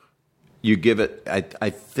 You give it.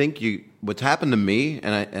 I think what's happened to me,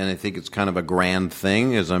 and I think it's kind of a grand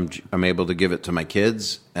thing, is I'm able to give it to my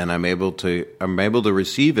kids, and I'm able to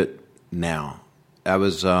receive it now. I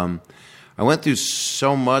went through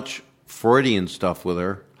so much Freudian stuff with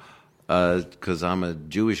her because I'm a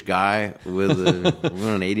Jewish guy with an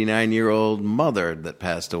 89-year-old mother that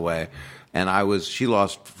passed away. And she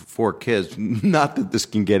lost 4 kids. Not that this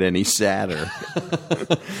can get any sadder,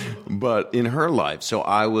 but in her life. So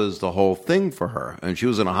I was the whole thing for her. And she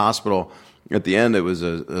was in a hospital. At the end, it was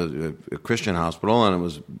a Christian hospital, and it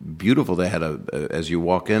was beautiful. They had as you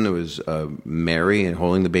walk in, it was Mary and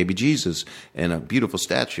holding the baby Jesus and a beautiful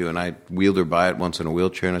statue. And I wheeled her by it once in a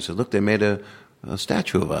wheelchair, and I said, "Look, they made a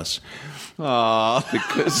statue of us." Aww.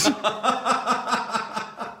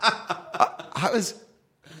 Because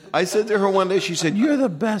I said to her one day, she said, "You're the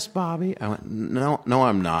best, Bobby." I went, No,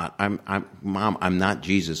 I'm not. Mom, I'm not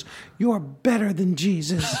Jesus. You're better than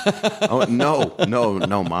Jesus. I went, No,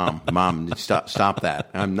 Mom, stop that.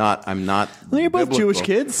 I'm not. Well, you're both biblical. Jewish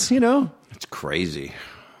kids, It's crazy.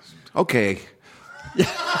 Okay.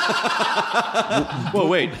 Well,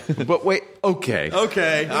 wait. But wait. Okay.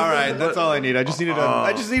 Okay. All right. That's all I need. I just needed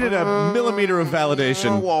a millimeter of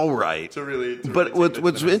validation. Oh, all right. But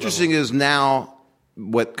what's interesting is now.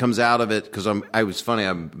 What comes out of it, because I've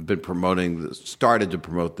been started to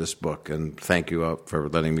promote this book, and thank you for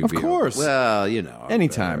letting me be. Of course. Well,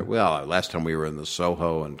 anytime. Last time we were in the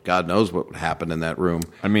Soho, and God knows what happened in that room.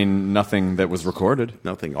 I mean, nothing that was recorded.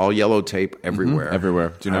 Nothing. All yellow tape everywhere. Mm-hmm.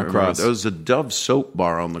 Everywhere. Do not cross. There was a Dove soap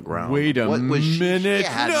bar on the ground. Wait a minute.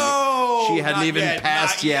 She hadn't even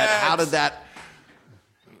passed yet. How did that...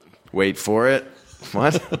 Wait for it.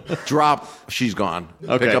 What? Drop. She's gone.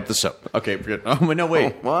 Okay. Pick up the soap. Okay, good. Oh, no,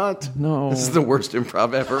 wait. Oh, what? No. This is the worst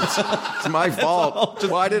improv ever. It's my fault.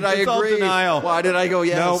 Why did I it's all agree? denial. Why did I go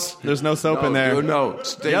yes? Nope, there's no soap in there. No.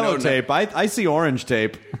 Stay Yellow tape. I see orange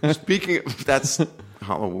tape. Speaking of, that's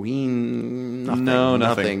Halloween. Nothing. No,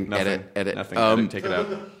 nothing. Edit. Nothing. Edit. Take it out.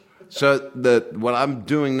 So what I'm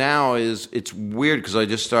doing now is, it's weird because I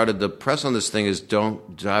just started, the press on this thing is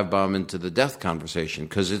don't dive bomb into the death conversation,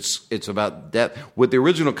 because it's about death. What the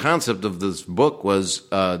original concept of this book was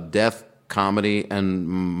death, comedy, and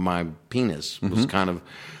my penis was kind of.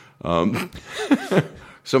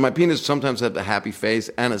 So my penis sometimes had a happy face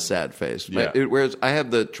and a sad face. Yeah. Whereas I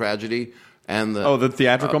have the tragedy and the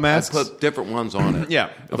theatrical masks? I put different ones on it. Yeah,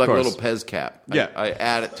 of like course. a little Pez cap. Yeah. I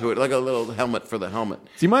add it to it, like a little helmet for the helmet.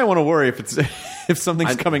 So you might want to worry if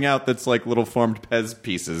something's coming out that's like little formed Pez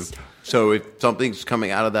pieces. So if something's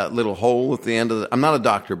coming out of that little hole at the end of I'm not a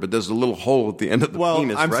doctor, but there's a little hole at the end of the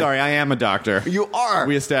penis, I'm right? sorry, I am a doctor. You are.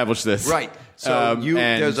 We established this. Right. So and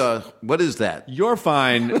there's what is that? You're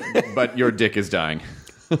fine, but your dick is dying.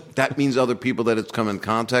 That means other people that it's come in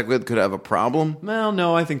contact with could have a problem? Well,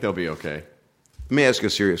 no, I think they'll be okay. Let me ask you a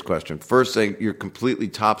serious question. First thing, you're completely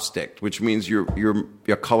top sticked, which means you're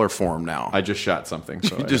color form now. I just shot something.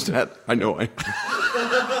 So you just had. I know.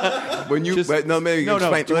 When you explain. Do you want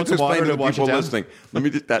Let's some explain water to to the wash it people down? listening. Let me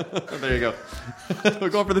do that. There you go. We're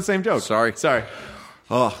going for the same joke. Sorry.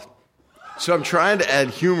 Oh, so I'm trying to add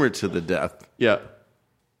humor to the death. Yeah.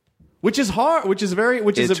 Which is hard.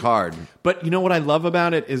 It's hard. But you know what I love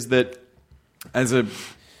about it is that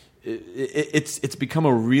it's become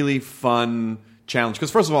a really fun challenge. Because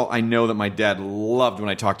first of all, I know that my dad loved when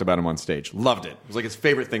I talked about him on stage. Loved it. It was like his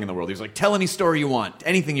favorite thing in the world. He was like, tell any story you want,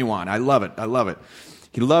 anything you want. I love it.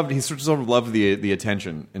 He sort of loved the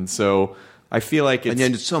attention. And so I feel like it's...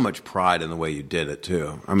 And there's so much pride in the way you did it,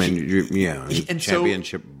 too. I mean,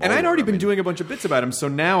 championship. And I'd already been doing a bunch of bits about him, so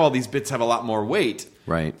now all these bits have a lot more weight.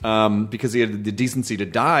 Right. Because he had the decency to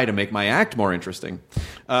die to make my act more interesting.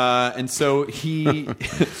 And so he...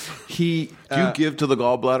 Do you give to the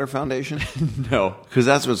Gallbladder Foundation? No. Because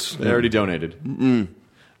that's what's... They already donated.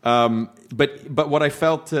 But what I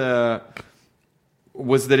felt...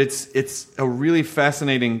 was that it's a really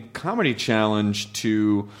fascinating comedy challenge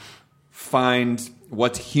to find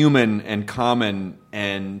what's human and common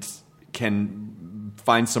and can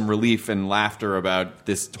find some relief and laughter about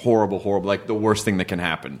this horrible, like the worst thing that can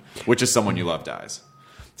happen, which is someone you love dies.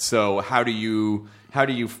 So how do you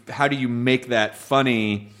make that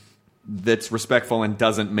funny that's respectful and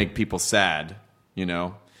doesn't make people sad, you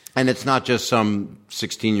know? And it's not just some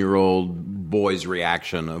 16-year-old boy's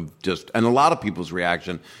reaction of just... And a lot of people's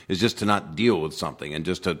reaction is just to not deal with something and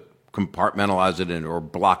just to compartmentalize it or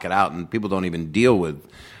block it out. And people don't even deal with...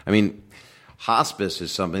 I mean, hospice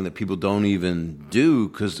is something that people don't even do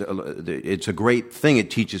because it's a great thing.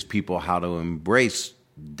 It teaches people how to embrace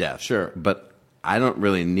death. Sure. But I don't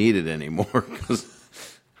really need it anymore because,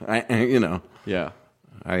 Yeah.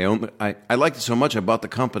 I liked it so much I bought the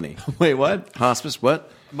company. Wait, what? Hospice,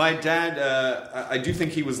 what? My dad, I do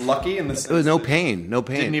think he was lucky in the sense There was no that- pain.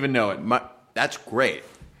 Didn't even know it. That's great.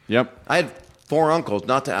 Yep. I had 4 uncles,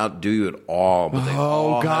 not to outdo you at all, but they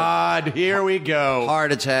all God, here we go. had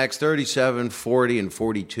heart attacks, 37, 40, and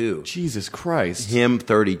 42. Jesus Christ. Him,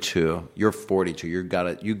 32. You're 42. You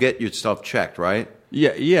get yourself checked, right?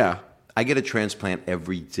 Yeah. I get a transplant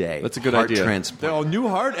every day. That's a good heart idea. transplant. Oh, new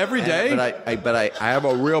heart every day? But I have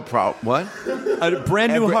a real problem. What? A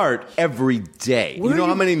brand new heart. Every day. Where you know are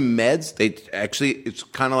how you- many meds? It's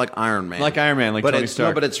kind of like Iron Man. Like Iron Man, like Tony Stark.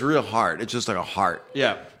 No, but it's real hard. It's just like a heart.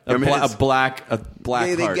 Yeah. I mean, A black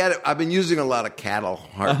they heart. get it. I've been using a lot of cattle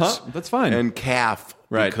hearts. That's fine. And calf.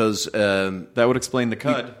 Right. Because That would explain the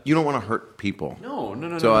cud. you don't want to hurt people. No.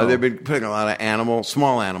 So they've been putting a lot of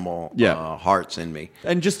small animal hearts in me.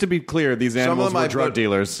 And just to be clear, these Some of animals them were I drug put-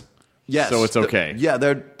 dealers. Yes. So it's okay. Yeah,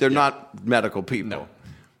 they're not medical people. No.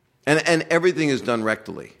 And everything is done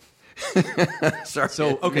rectally. Sorry.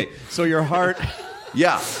 So your heart...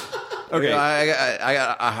 Yeah. Okay. I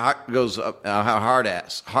got a heart goes up.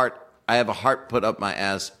 I have a heart put up my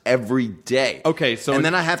ass every day. Okay, so and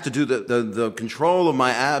then I have to do the control of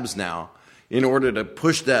my abs now in order to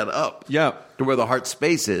push that up. Yeah. To where the heart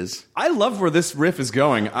space is. I love where this riff is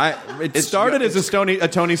going. It started as a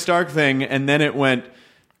Tony Stark thing, and then it went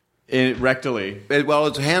rectally.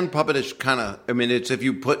 It's hand puppetish kind of. I mean, it's if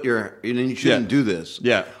you put you shouldn't do this.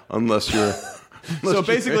 Yeah. Unless you're So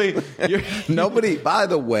basically, nobody. By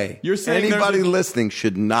the way, you're saying anybody listening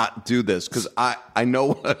should not do this because I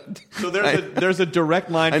know what. So there's a direct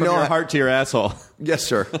line from your heart to your asshole. Yes,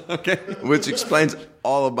 sir. Okay, which explains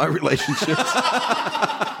all of my relationships.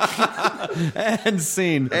 And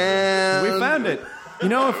scene. And we found it. You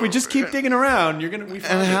know, if we just keep digging around, we found it.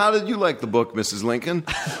 And how did you like the book, Mrs. Lincoln?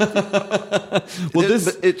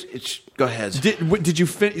 Go ahead. Did you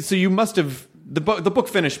finish? So you must have the book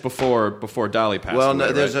finished before Dolly passed. Well, away,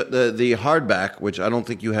 no, there's right? the hardback, which I don't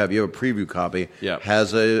think you have. You have a preview copy. Yeah.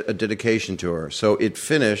 Has a dedication to her. So it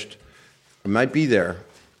finished. It might be there.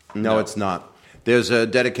 No, it's not. There's a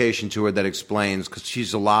dedication to her that explains because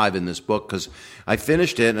she's alive in this book. Because I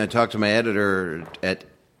finished it and I talked to my editor at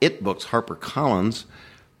It Books, HarperCollins.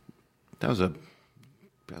 That was a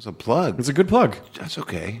plug. It's a good plug. That's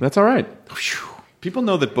okay. That's all right. Whew. People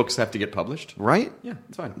know that books have to get published, right? Yeah,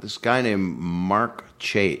 it's fine. This guy named Mark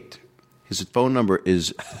Chait. His phone number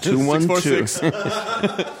is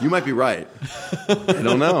 212. You might be right. I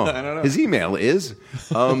don't know. I don't know. His email is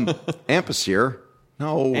ampersand.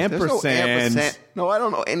 No, ampersand. No, I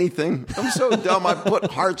don't know anything. I'm so dumb. I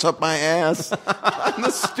put hearts up my ass. I'm the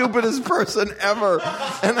stupidest person ever,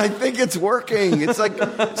 and I think it's working. It's like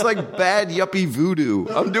bad yuppie voodoo.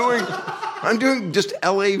 I'm doing just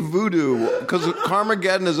L.A. voodoo because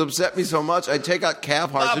Carmageddon has upset me so much. I take out calf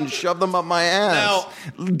hearts and shove them up my ass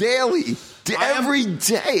daily, every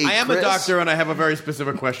day. I am Chris. a doctor, and I have a very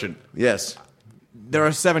specific question. Yes, there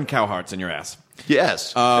are 7 cow hearts in your ass.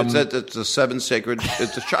 Yes, it's a 7 sacred.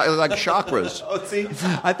 It's like chakras. Oh, see,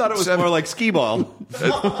 I thought it was more like skee ball.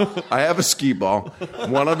 I have a skee ball.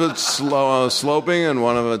 One of it's sloping, and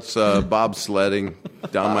one of it's bobsledding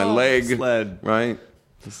down my leg. Sled. Right.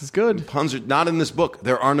 This is good. Puns are not in this book.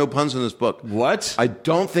 There are no puns in this book. What? I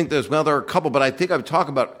don't think there's. Well, there are a couple, but I think I've talked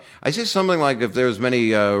about. I say something like, if there's many.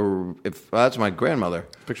 That's my grandmother.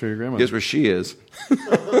 Picture of your grandmother. Guess where she is.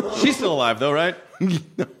 She's still alive, though, right?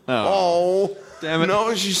 Oh. Damn it.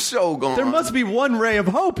 No, she's so gone. There must be one ray of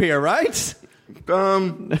hope here, right?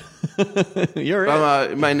 You're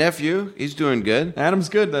it. My nephew, he's doing good. Adam's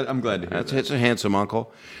good. I'm glad to hear that. It's a handsome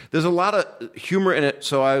uncle. There's a lot of humor in it,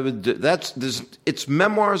 so it's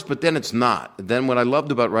memoirs, but then it's not. Then what I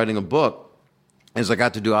loved about writing a book is I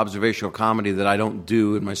got to do observational comedy that I don't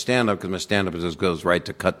do in my stand-up, because my stand-up just goes right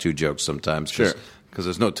to cut to jokes sometimes. Sure. Because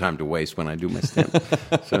there's no time to waste when I do my stand-up.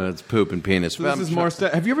 So it's poop and penis. So this is more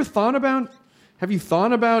have you ever thought about... Have you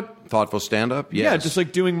thought about thoughtful stand-up? Yes. Yeah, just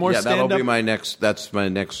like doing more stand-up. That'll be my next. That's my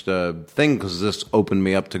next thing, because this opened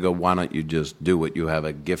me up to go. Why don't you just do what you have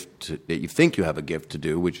a gift that you think you have a gift to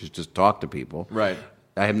do, which is just talk to people. Right.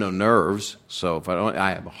 I have no nerves, so if I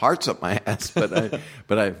have hearts up my ass, but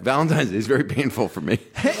Valentine's Day is very painful for me.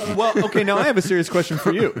 Well, okay, now I have a serious question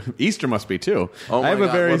for you. Easter must be too. Oh my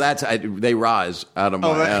God. They rise out of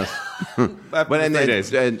my ass. But in 3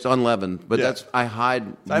 days. It's unleavened, but I hide.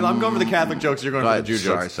 I'm going for the Catholic jokes. You're going for the Jew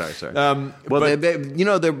jokes. Sorry.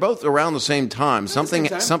 They're both around the same time.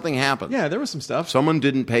 Something happened. Yeah, there was some stuff. Someone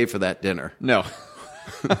didn't pay for that dinner. No.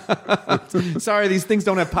 Sorry, these things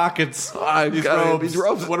don't have pockets. These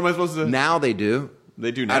robes. What am I supposed to do? Now they do.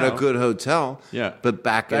 They do now. At a good hotel. Yeah. But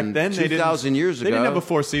back then, 2,000 years ago. They didn't have the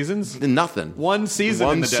 4 seasons. Nothing. One season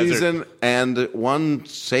in the desert. One season and one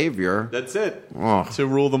savior. That's it. Oh. To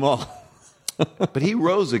rule them all. But he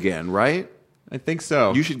rose again, right? I think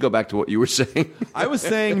so. You should go back to what you were saying. I was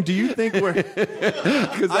saying, do you think we're...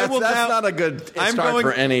 Because that's not a good start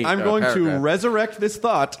for any I'm going paragraph. to resurrect this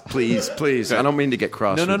thought. Please. Okay. I don't mean to get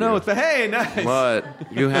cross with No. you. It's hey, nice. What?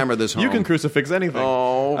 You hammer this home. You can crucifix anything.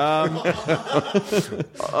 Oh.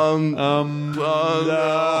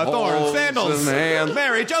 Thorns, sandals, hands.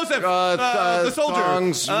 Mary, Joseph, the soldier.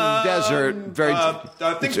 Thongs, desert. Very.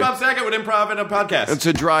 Things Bob Saget would improv in a podcast. It's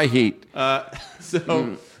a dry heat.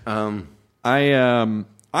 I'm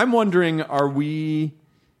wondering, are we,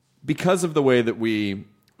 because of the way that we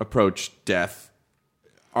approach death,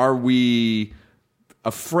 are we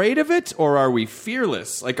afraid of it, or are we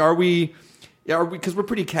fearless? Like, are we, because we're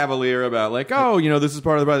pretty cavalier about, like, this is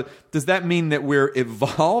part of the... Does that mean that we're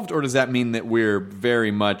evolved, or does that mean that we're very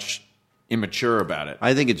much immature about it?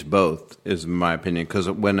 I think it's both, is my opinion, because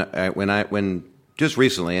when just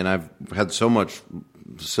recently, and I've had so much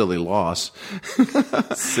silly loss,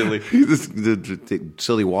 silly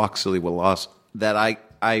walk, silly loss, that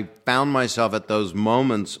I found myself at those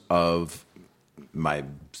moments of my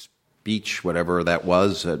speech, whatever that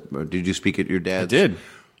was. Did you speak at your dad's? I did.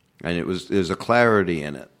 And there's a clarity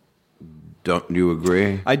in it. Don't you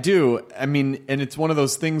agree? I do. I mean, and it's one of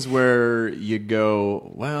those things where you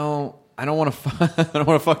go, well, I don't want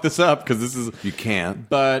to fuck this up, because this is... You can't.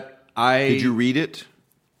 But Did you read it?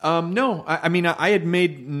 No, I mean, I had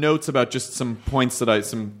made notes about just some things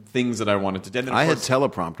that I wanted to do. And then, of I had course-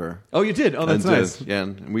 teleprompter. Oh, you did? Oh, that's nice. Yeah,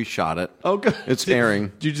 and we shot it. Oh, good. It's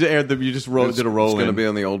airing. You just aired you just did a roll It's in. going to be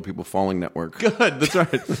on the Old People Falling Network. Good, that's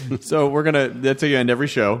right. So that's how you end every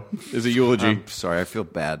show, is a eulogy. I'm sorry, I feel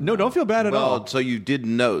bad. No, don't feel bad at all. So you did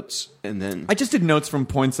notes, and then... I just did notes from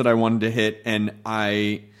points that I wanted to hit, and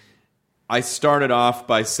I started off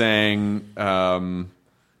by saying,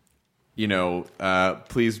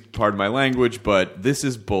 please pardon my language, but this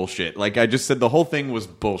is bullshit. Like, I just said the whole thing was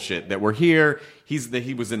bullshit. That we're here.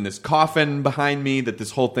 He was in this coffin behind me. That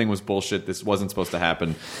this whole thing was bullshit. This wasn't supposed to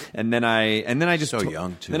happen. And then I just So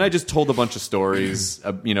young, too. Then I just told a bunch of stories.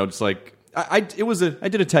 Just like I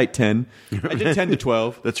did a tight 10. I did 10 to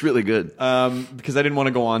 12. That's really good. Because I didn't want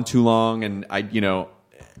to go on too long, and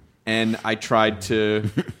I tried to.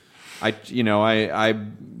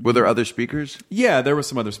 Were there other speakers? Yeah, there were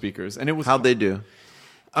some other speakers, and it was How'd they do?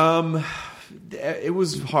 It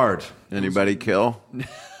was hard. Anybody kill?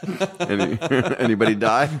 Anybody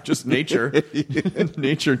die? Just nature.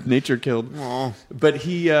 nature killed. Aw.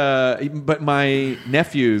 But my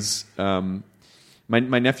nephews, my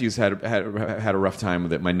nephews had a rough time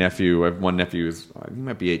with it. I have one nephew he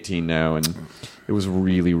might be 18 now, and it was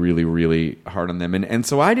really, really, really hard on them. And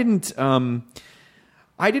so I didn't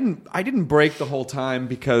break the whole time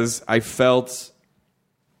because I felt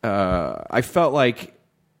like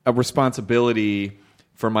a responsibility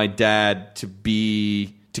for my dad to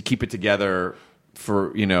keep it together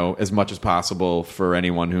for as much as possible for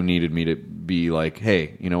anyone who needed me to be like,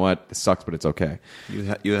 hey, you know what, this sucks, but it's okay.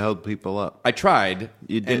 You held people up. I tried.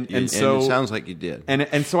 You did, and so it sounds like you did.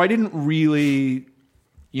 And so I didn't really,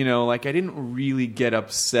 I didn't really get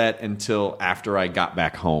upset until after I got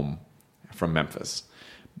back home from Memphis.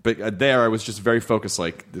 But there, I was just very focused.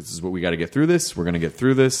 Like, this is what we got to get through. This, we're going to get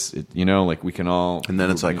through this. Like we can all. And then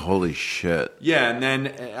it's like, holy shit. Yeah, and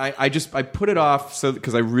then I put it off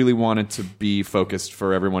because I really wanted to be focused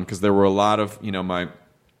for everyone, because there were a lot of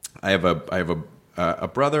I have a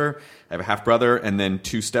brother, I have a half brother, and then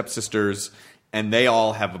 2 stepsisters, and they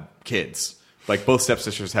all have kids. Like, both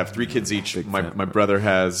stepsisters have 3 kids each. My brother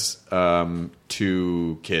has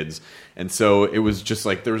 2 kids. And so it was just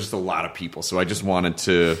like, there was just a lot of people. So I just wanted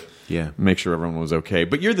to make sure everyone was okay.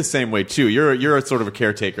 But you're the same way, too. You're a sort of a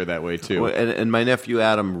caretaker that way, too. Well, and my nephew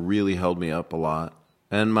Adam really held me up a lot.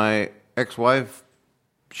 And my ex-wife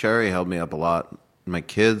Sherry held me up a lot. My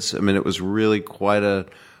kids, I mean, it was really quite a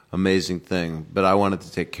amazing thing. But I wanted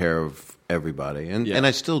to take care of everybody. And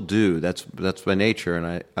I still do. That's my nature,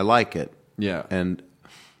 and I like it. Yeah. And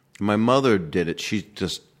my mother did it.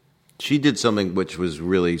 She did something which was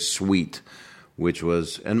really sweet, which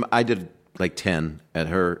was, and I did like 10 at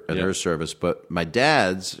her service, but my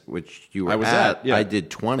dad's, which you were I did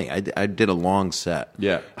 20. I did a long set.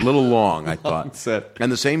 Yeah. A little long, I thought. Long set.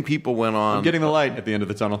 And the same people went on. I'm getting the light at the end of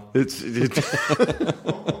the tunnel.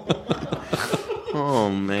 Oh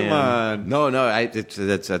man! Come on. No.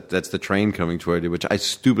 That's the train coming toward you, which I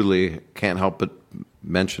stupidly can't help but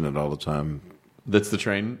mention it all the time. That's the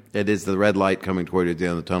train? It is the red light coming toward you at the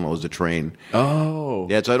end of the tunnel is the train. Oh.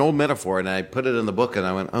 Yeah, it's an old metaphor, and I put it in the book, and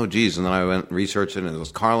I went, oh, geez. And then I went and researched it, and it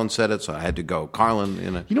was Carlin said it, so I had to go.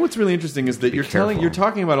 Carlin. You know what's really interesting is that you're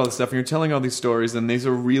talking about all this stuff, and you're telling all these stories, and these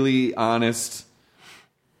are really honest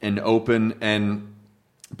and open,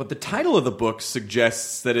 but the title of the book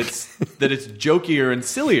suggests that it's jokier and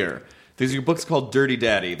sillier. There's your book's called Dirty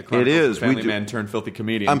Daddy, the Chronicles of a Family Man turned filthy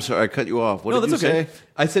comedian. I'm sorry, I cut you off. What did you okay. say?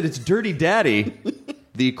 I said it's Dirty Daddy,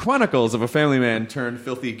 the Chronicles of a Family Man turned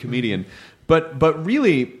filthy comedian. But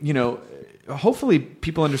really, hopefully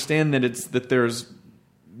people understand that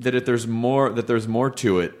there's more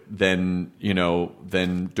to it than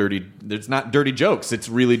dirty. There's not dirty jokes. It's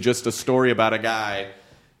really just a story about a guy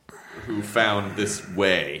who found this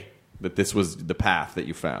way, that this was the path that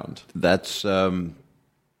you found. That's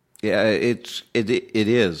yeah, it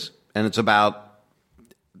is, and it's about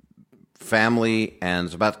family, and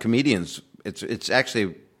it's about comedians. It's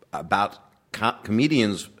actually about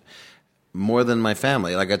comedians more than my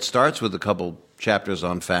family. Like, it starts with a couple chapters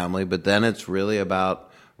on family, but then it's really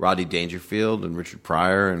about Rodney Dangerfield and Richard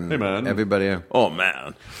Pryor and everybody. Oh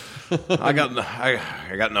man, I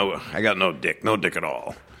got no dick at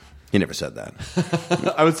all. He never said that.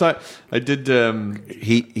 I did.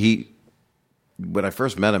 He. When I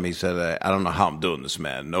first met him, he said, I don't know how I'm doing this,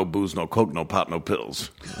 man. No booze, no coke, no pot, no pills.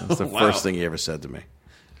 That's the first thing he ever said to me.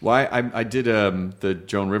 Why? I did the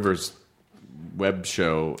Joan Rivers web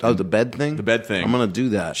show. Oh, the bed thing? The bed thing. I'm going to do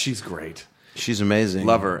that. She's great. She's amazing.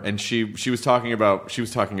 Love her. And she was talking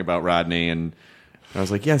about Rodney, and I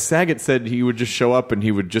was like, yeah, Saget said he would just show up and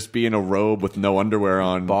he would just be in a robe with no underwear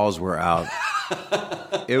on. Balls were out.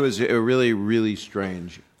 It was really, really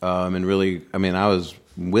strange. And really, I mean, I was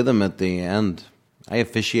with him at the end. I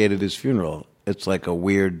officiated his funeral. It's like a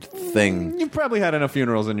weird thing. You've probably had enough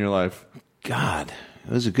funerals in your life. God,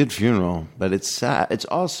 it was a good funeral, but it's sad. It's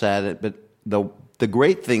all sad. But the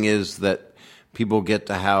great thing is that people get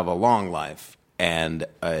to have a long life, and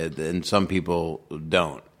some people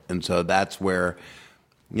don't. And so that's where,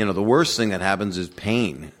 the worst thing that happens is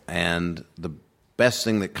pain. And the best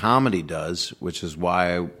thing that comedy does, which is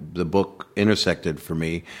why the book intersected for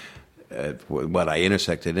me, what I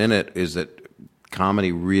intersected in it, is that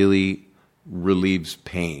comedy really relieves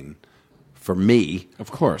pain for me.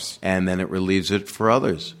 Of course. And then it relieves it for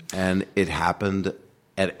others. And it happens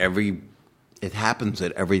at everything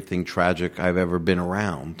tragic I've ever been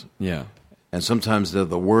around. Yeah. And sometimes they're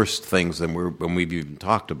the worst things than when we've even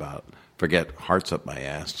talked about. Forget hearts up my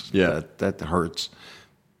ass. Yeah. That hurts.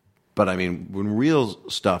 But I mean, when real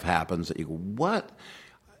stuff happens that you go, what?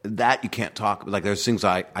 That you can't talk. Like there's things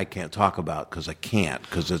I can't talk about because I can't,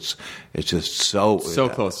 because it's just so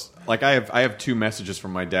close. Like I have 2 messages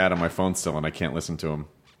from my dad on my phone still, and I can't listen to them.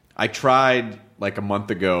 I tried like a month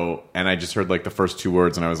ago, and I just heard like the first 2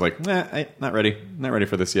 words, and I was like, not ready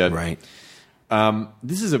for this yet. Right.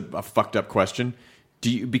 This is a fucked up question.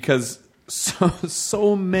 Because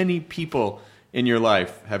so many people in your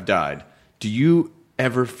life have died. Do you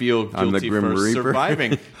ever feel guilty for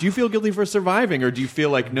surviving? Do you feel guilty for surviving, or do you feel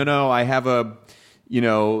like no, I have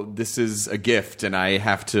this is a gift and I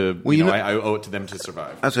have to, I owe it to them to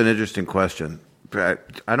survive? That's an interesting question.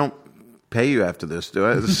 I don't pay you after this, do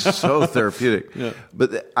I? This is so therapeutic. Yeah.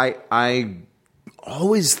 But I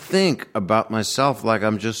always think about myself like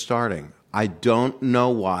I'm just starting. I don't know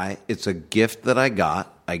why. It's a gift that I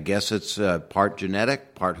got. I guess it's part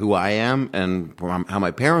genetic, part who I am, and how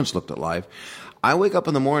my parents looked at life. I wake up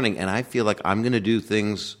in the morning and I feel like I'm going to do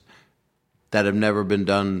things that have never been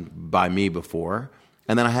done by me before,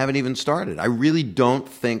 and then I haven't even started. I really don't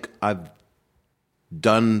think I've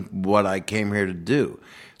done what I came here to do.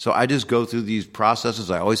 So I just go through these processes.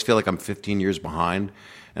 I always feel like I'm 15 years behind,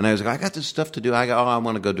 and I was like, I got this stuff to do. I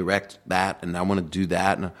want to go direct that, and I want to do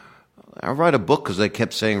that, and I write a book because they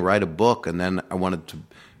kept saying write a book, and then I wanted to.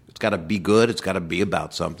 It's got to be good. It's got to be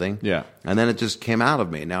about something. Yeah. And then it just came out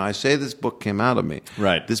of me. Now, I say this book came out of me.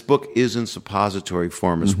 Right. This book is in suppository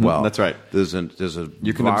form as well. That's right. There's a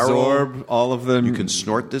you can absorb all of them. You can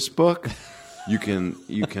snort this book. You can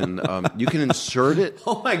insert it.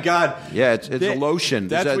 Oh my God! Yeah, it's a lotion.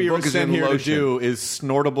 That's what you were sent here to do, is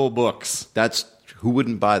snortable books. Who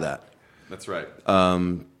wouldn't buy that? That's right.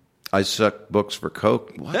 I suck books for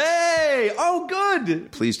Coke. What? Hey! Oh,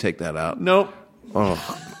 good. Please take that out. Nope.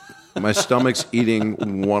 Oh, my stomach's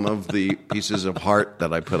eating one of the pieces of heart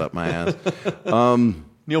that I put up my ass.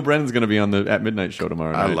 Neil Brennan's going to be on the At Midnight show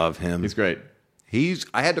tomorrow night. I love him. He's great.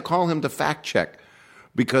 I had to call him to fact check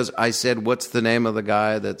because I said, "What's the name of the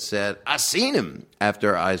guy that said I seen him?"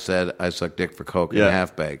 After I said I suck dick for Coke and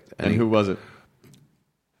Half Baked. And who was it?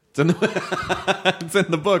 It's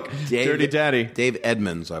in the book. Dirty Daddy. Dave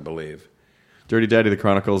Edmonds, I believe. Dirty Daddy: The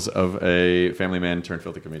Chronicles of a Family Man Turned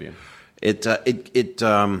Filthy Comedian.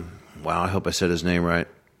 Wow, I hope I said his name right.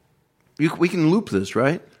 We can loop this,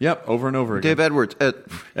 right? Yep, over and over again. Dave Edwards.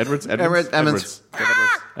 Edwards. Edmonds.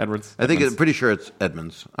 Edwards. I think I'm pretty sure it's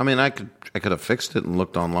Edmonds. I mean, I could have fixed it and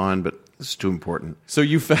looked online, but this is too important. So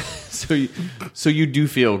you do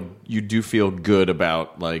feel good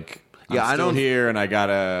about like I'm still here and I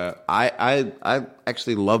gotta. I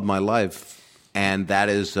actually love my life, and that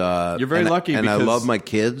is you're very lucky. And because I love my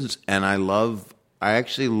kids, and I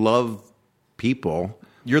actually love people.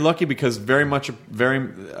 You're lucky because very much a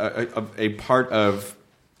part of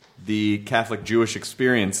the Catholic Jewish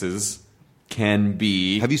experiences can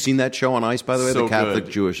be. Have you seen that show on Ice, by the way? So the Catholic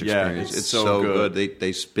good. Jewish experience. Yeah, it's so good.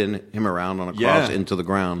 They spin him around on a cross into the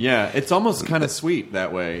ground. Yeah, it's almost kind of sweet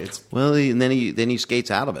that way. And then he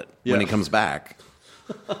skates out of it when he comes back,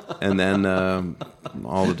 and then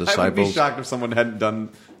all the disciples. I would be shocked if someone hadn't done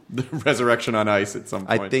the Resurrection on Ice at some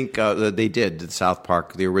point. I think they did. South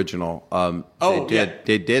Park, the original.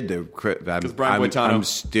 They did. Because Brian Boitano. I'm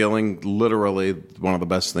stealing literally one of the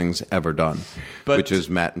best things ever done, which is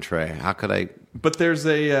Matt and Trey. How could I? But there's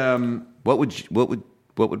a. What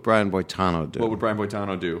would Brian Boitano do? What would Brian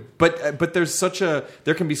Boitano do? But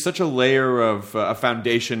there can be such a layer of a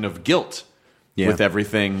foundation of guilt. Yeah. With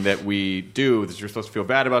everything that we do, that you're supposed to feel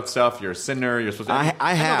bad about stuff. You're a sinner. You're supposed to.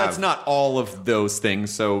 I know that's not all of those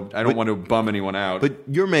things, so I don't want to bum anyone out. But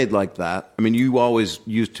you're made like that. I mean, you always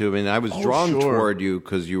used to. I mean, I was drawn toward you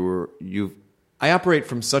because I operate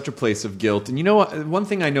from such a place of guilt. And you know what? One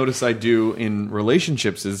thing I notice I do in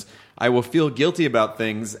relationships is I will feel guilty about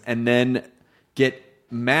things and then get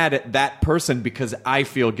mad at that person because I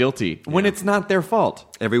feel guilty when it's not their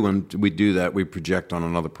fault. Everyone, we do that. We project on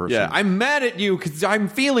another person. Yeah, I'm mad at you because I'm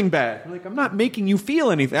feeling bad. Like, I'm not making you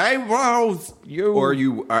feel anything. Or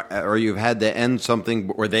you've had to end something,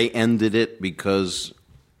 or they ended it because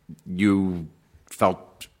you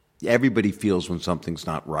felt. Everybody feels when something's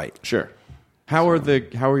not right. Sure. How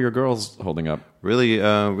are your girls holding up? Really,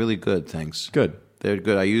 really good. Thanks. Good. They're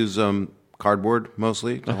good. I use cardboard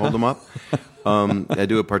mostly to hold them up. I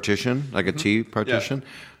do a partition, like a T partition,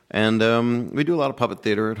 and we do a lot of puppet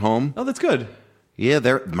theater at home. Oh, that's good.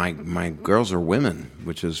 Yeah, my girls are women,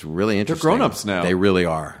 which is really interesting. They're grown-ups now. They really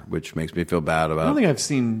are, which makes me feel bad about. I don't think I've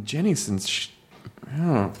seen Jenny since.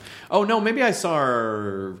 Oh no, maybe I saw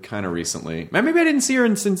her kind of recently. Maybe I didn't see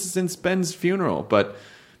her since Ben's funeral, but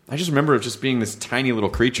I just remember it just being this tiny little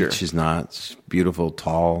creature. She's not. She's beautiful,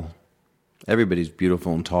 tall. Everybody's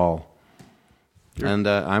beautiful and tall. And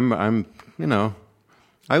I'm.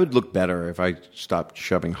 I would look better if I stopped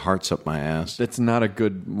shoving hearts up my ass. That's not a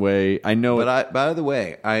good way. I know. But by the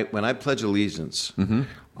way, when I pledge allegiance,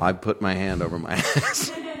 I put my hand over my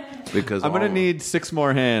ass because I'm going to need 6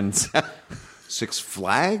 more hands. 6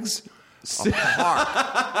 flags? A park.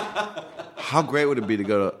 How great would it be to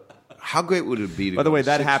go to? How great would it be to? By the way,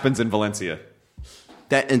 that happens in Valencia.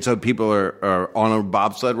 And so people are on a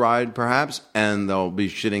bobsled ride, perhaps, and they'll be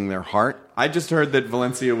shitting their heart. I just heard that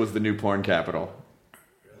Valencia was the new porn capital.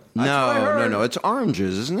 No. It's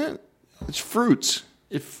oranges, isn't it? It's fruits.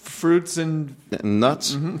 Fruits and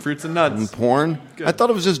nuts. Mm-hmm, fruits and nuts. And porn. Good. I thought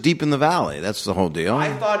it was just deep in the valley. That's the whole deal.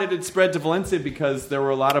 I thought it had spread to Valencia because there were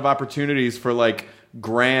a lot of opportunities for like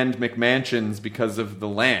grand McMansions because of the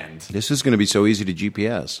land. This is going to be so easy to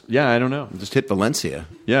GPS. Yeah, I don't know. Just hit Valencia.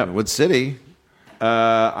 Yeah. What city?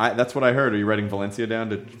 That's what I heard. Are you writing Valencia down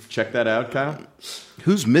to check that out, Kyle?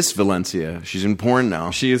 Who's Miss Valencia? She's in porn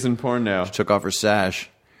now. She is in porn now. She took off her sash.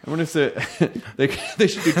 I wonder if they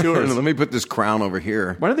should do tours. Let me put this crown over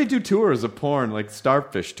here. Why don't they do tours of porn, like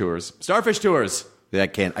starfish tours? Starfish tours. Yeah, I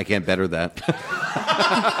can't better that.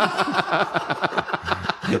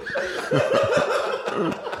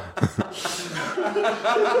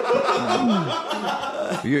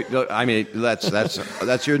 I mean,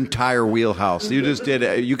 that's your entire wheelhouse. You just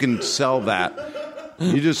did. You can sell that.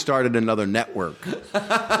 You just started another network,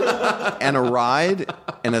 and a ride,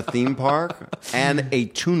 and a theme park, and a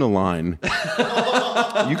tuna line.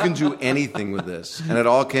 You can do anything with this, and it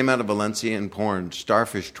all came out of Valencia and porn.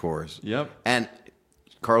 Starfish tours. Yep. And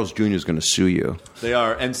Carl's Jr. is going to sue you. They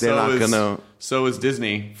are, and so is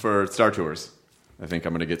Disney for Star Tours. I think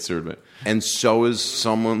I'm going to get sued. But and so is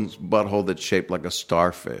someone's butthole that's shaped like a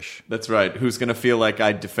starfish. That's right. Who's going to feel like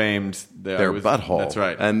I defamed their butthole? That's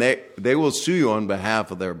right. And they will sue you on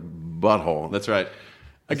behalf of their butthole. That's right.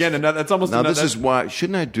 Again, that's almost now. This is why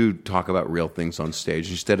shouldn't I talk about real things on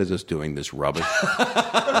stage instead of just doing this rubbish?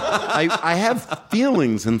 I have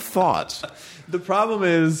feelings and thoughts. The problem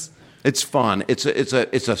is it's fun. It's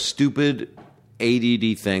a stupid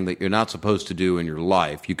ADD thing that you're not supposed to do in your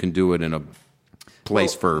life. You can do it in a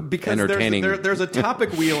place for entertaining. There's a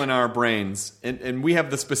topic wheel in our brains, and we have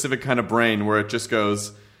the specific kind of brain where it just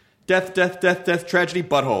goes death, death, death, death, tragedy,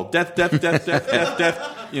 butthole, death, death, death, death, death,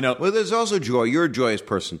 death. You know. Well, there's also joy. You're a joyous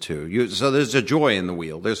person too. So there's a joy in the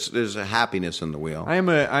wheel. There's a happiness in the wheel. I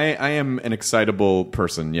am an excitable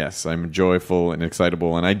person. Yes, I'm joyful and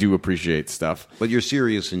excitable, and I do appreciate stuff. But you're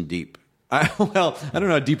serious and deep. I don't know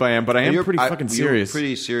how deep I am, but I am pretty fucking serious. You're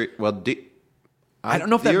pretty serious. Well, deep. I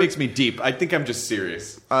don't know if that makes me deep. I think I'm just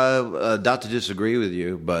serious. Not to disagree with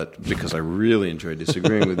you, but because I really enjoy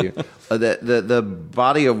disagreeing with you, the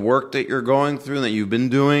body of work that you're going through and that you've been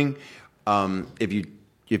doing, if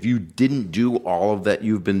you didn't do all of that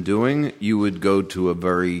you've been doing, you would go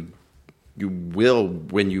to you will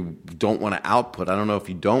when you don't want to output. I don't know if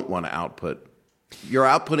you don't want to output. You're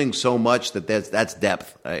outputting so much that's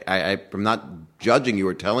depth. I'm not judging you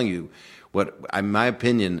or telling you what my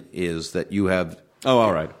opinion is that you have. Oh,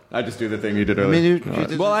 all right. I just do the thing you did earlier.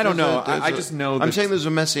 Well, I don't know. I just know that... I'm saying there's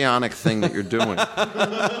a messianic thing that you're doing,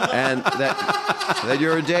 and that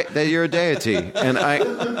you're a deity. And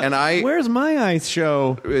I. Where's my ice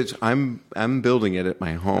show? I'm building it at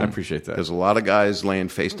my home. I appreciate that. There's a lot of guys laying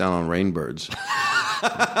face down on rainbirds.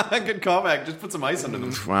 Good callback. Just put some ice under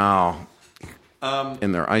them. Wow.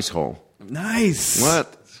 In their ice hole. Nice.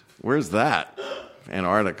 What? Where's that?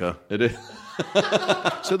 Antarctica. It is.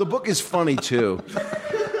 So the book is funny too.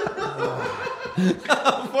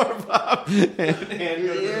 before Bob.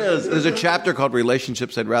 Yes. There's a chapter called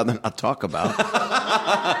Relationships I'd Rather Not Talk About.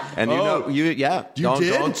 And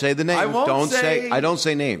don't say the name. I won't say. I don't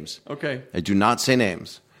say names. Okay. I do not say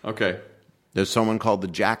names. Okay. There's someone called the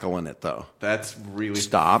Jackal in it, though. That's really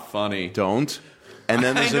funny. Don't. And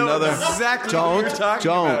then there's I know another. exactly what you're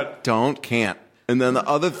talking about. Don't, can't. And then the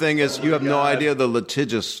other thing is, you have no idea the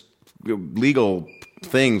litigious legal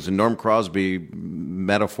things and Norm Crosby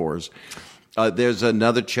metaphors. There's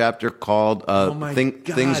another chapter called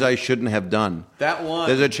Things I Shouldn't Have Done. That one.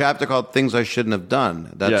 There's a chapter called Things I Shouldn't Have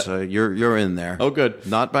Done. That's you're in there. Oh, good.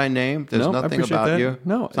 Not by name. There's I nothing appreciate about that. you.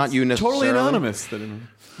 No, it's not you necessarily. Totally anonymous.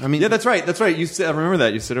 I mean, yeah, that's right. That's right. You said, I remember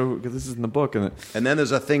that. You said, "Oh, this is in the book." And then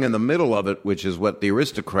there's a thing in the middle of it, which is what the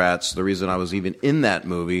Aristocrats. The reason I was even in that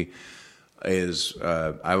movie is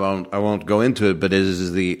I won't go into it, but it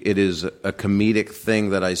is a comedic thing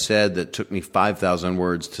that I said that took me 5,000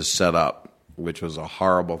 words to set up, which was a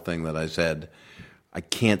horrible thing that I said. I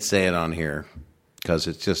can't say it on here because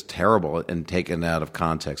it's just terrible and taken out of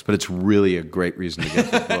context. But it's really a great reason to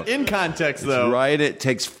get the book. In context, though. Right. It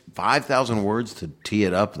takes 5,000 words to tee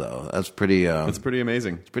it up, though. That's pretty. That's pretty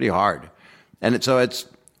amazing. It's pretty hard, and it's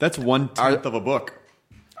 1/10 of a book.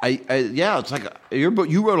 It's like your book.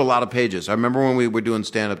 You wrote a lot of pages. I remember when we were doing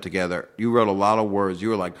stand up together. You wrote a lot of words. You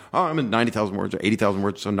were like, "Oh, I'm in 90,000 words or 80,000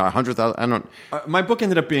 words, so 100,000." I don't. My book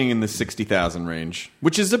ended up being in the 60,000 range,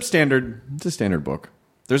 which is substandard. It's a standard book.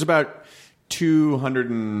 There's about 200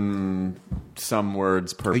 and some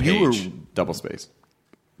words per page. You were double space.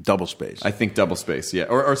 Double space. I think double space. Yeah,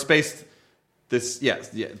 or spaced. This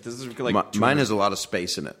This is like mine has a lot of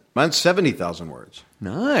space in it. Mine's 70,000 words.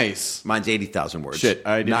 Nice. Mine's 80,000 words. Shit,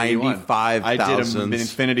 I did 95,000. I did an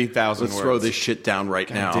infinity thousand Let's words. throw this shit down right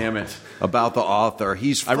now. Damn it. About the author.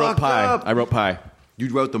 I wrote Pi. Up. I wrote Pi. You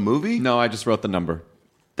wrote the movie? No, I just wrote the number.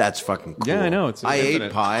 That's fucking cool. Yeah, I know. It's I infinite.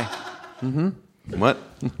 ate pie. Mm-hmm. What?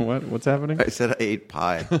 What's happening? I said I ate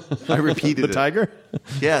pie. I repeated The tiger?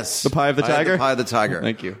 Yes. The pie of the tiger? I had the pie of the tiger.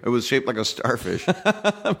 Thank you. It was shaped like a starfish.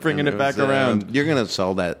 Bringing it back around. You're going to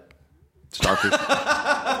sell that starfish.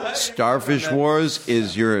 Starfish Wars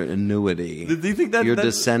is your annuity. Do you think your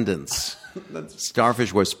descendants?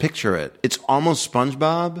 Starfish Wars. Picture it. It's almost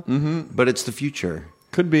SpongeBob, but it's the future.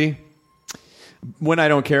 Could be. When I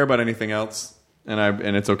don't care about anything else,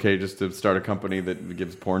 and it's okay just to start a company that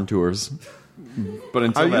gives porn tours. But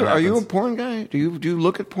until that happens, are you a porn guy? Do you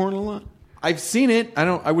look at porn a lot? I've seen it.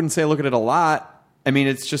 I wouldn't say I look at it a lot. I mean,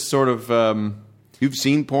 it's just sort of. You've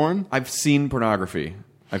seen porn? I've seen pornography.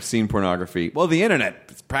 Well, the internet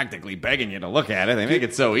is practically begging you to look at it. They make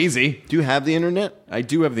it so easy. Do you have the internet? I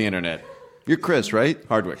do have the internet. You're Chris, right?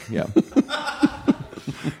 Hardwick, yeah.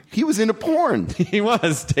 He was into porn. He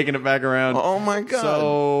was taking it back around. Oh, my God.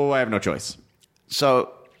 So I have no choice.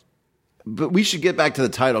 So, but we should get back to the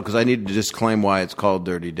title because I need to disclaim why it's called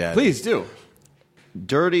Dirty Daddy. Please do.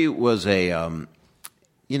 Dirty was a,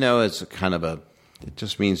 it's a kind of it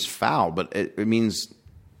just means foul, but it means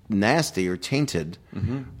nasty or tainted.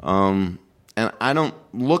 Mm-hmm. And I don't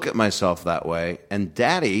look at myself that way. And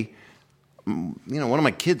daddy, one of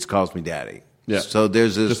my kids calls me daddy. Yeah. So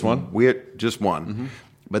there's this just one? just one. Mm-hmm.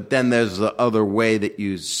 But then there's the other way that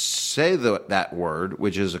you say that word,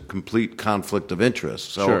 which is a complete conflict of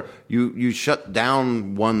interest. So sure. you shut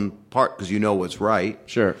down one part because you know what's right.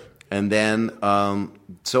 Sure. And then,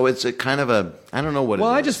 so it's a kind of I don't know what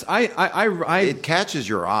it is. It catches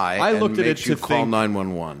your eye. I looked and at makes it you to call think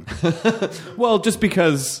 911. Well, just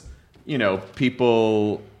because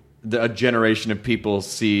people, a generation of people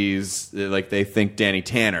sees like they think Danny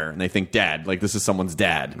Tanner and they think dad, like this is someone's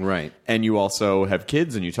dad, right? And you also have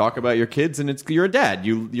kids and you talk about your kids and you're a dad.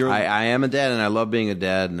 I am a dad and I love being a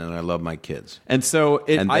dad and I love my kids. And so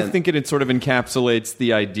I think it sort of encapsulates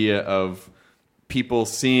the idea of people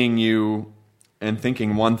seeing you and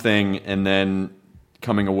thinking one thing and then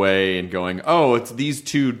coming away and going, oh, it's these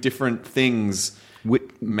two different things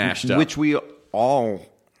mashed up. Which we all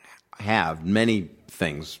have, many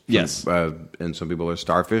things. Yes. And some people are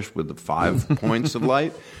starfish with the 5 points of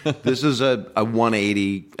light. This is a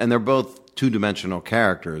 180, and they're both two-dimensional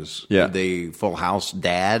characters. Yeah. The Full House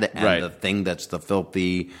dad and the thing that's the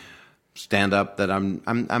filthy stand-up that I'm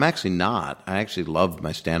actually not. I actually love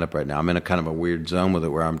my stand-up right now. I'm in a kind of a weird zone with it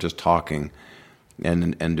where I'm just talking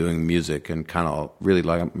and doing music and kind of really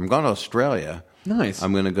like. I'm going to Australia. Nice.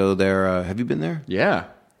 I'm going to go there. Have you been there? Yeah.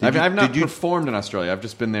 I've not performed in Australia. I've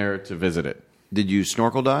just been there to visit it. Did you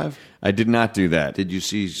snorkel dive? I did not do that. Did you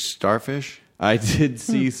see starfish? I did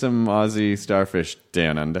see some Aussie starfish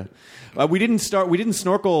down under. We didn't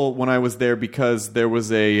snorkel when I was there because there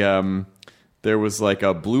was like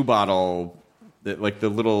a blue bottle like the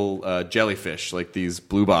little jellyfish, like these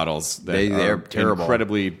blue bottles. They're terrible.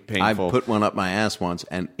 Incredibly painful. I put one up my ass once,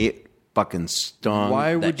 and it fucking stung.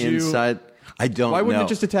 Why would the you? Inside, I don't. Why wouldn't know. it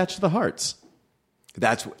just attach to the hearts?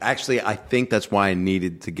 That's actually, I think that's why I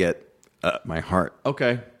needed to get my heart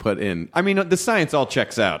put in. I mean, the science all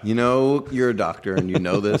checks out. You know, you're a doctor and you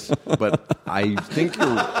know this, but I think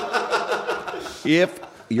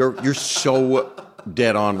you're so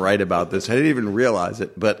dead on right about this. I didn't even realize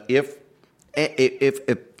it, but if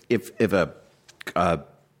a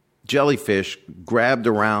jellyfish grabbed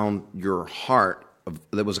around your heart,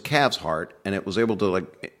 that was a calf's heart, and it was able to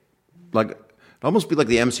like almost be like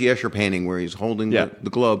the M.C. Escher painting where he's holding the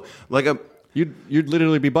globe, you'd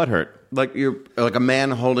literally be butthurt. Like you're like a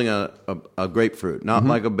man holding a grapefruit, not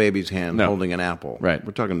like a baby's hand holding an apple. Right.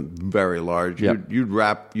 We're talking very large. Yeah.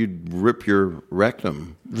 You'd rip your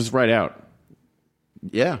rectum. Just right out.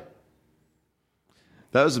 Yeah.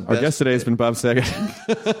 That was the best. Our guest today has been Bob Saget.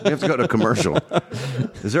 We have to go to commercial.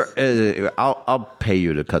 Is there? I'll pay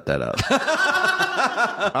you to cut that out.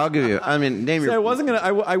 I'll give you. I mean, name your. I wasn't gonna.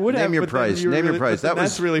 I would name have your price. Name your price.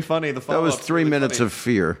 That's really funny. The that was 3 minutes of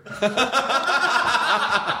fear.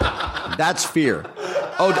 That's fear.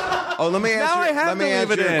 Oh, let me answer. Now I have let me to leave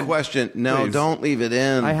answer it your in. question. No, Please. don't leave it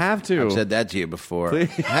in. I have to. I've said that to you before.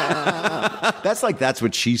 That's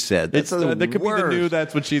what she said. That's that could be the new.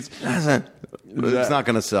 That's what she's. It's not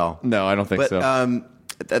going to sell. No, I don't think so.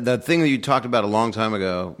 The thing that you talked about a long time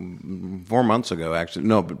ago, 4 months ago, actually,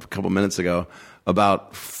 no, but a couple minutes ago,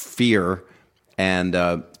 about fear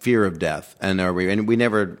and fear of death, and we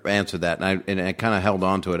never answered that, and I kind of held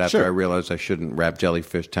on to it after I realized I shouldn't wrap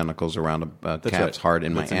jellyfish tentacles around a calf's heart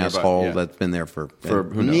in my asshole. That's been there for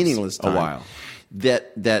who meaningless knows, time. a while.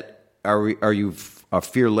 That are you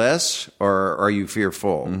fearless or are you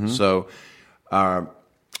fearful? Mm-hmm. So.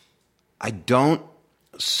 I don't.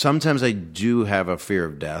 Sometimes I do have a fear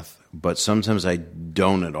of death, but sometimes I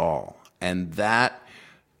don't at all. And that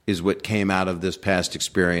is what came out of this past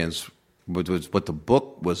experience, which was what the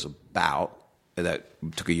book was about. That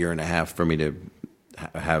took 1.5 years for me to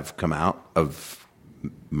have come out of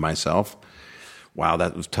myself. Wow,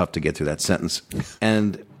 that was tough to get through that sentence.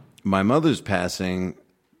 And my mother's passing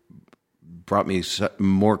brought me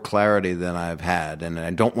more clarity than I've had, and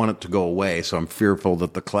I don't want it to go away, so I'm fearful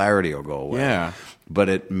that the clarity will go away. Yeah. But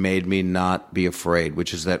it made me not be afraid,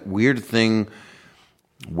 which is that weird thing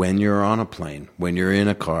when you're on a plane, when you're in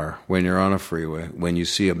a car, when you're on a freeway, when you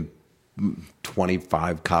see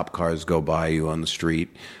 25 cop cars go by you on the street,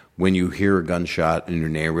 when you hear a gunshot in your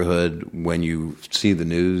neighborhood, when you see the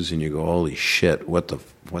news and you go, holy shit, what the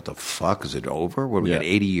fuck? Is it over? What, we got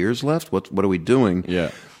 80 years left? What are we doing?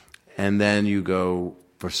 Yeah. And then you go,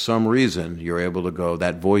 for some reason, you're able to go,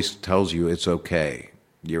 that voice tells you it's okay.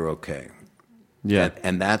 You're okay. Yeah.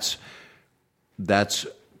 And that's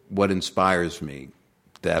what inspires me,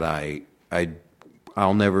 that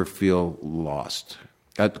I'll never feel lost,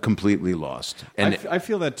 completely lost. And I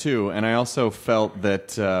feel that too, and I also felt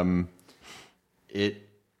that it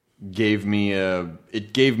gave me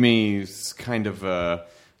kind of a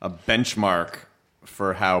benchmark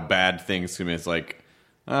for how bad things can be. It's like,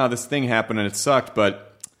 this thing happened and it sucked,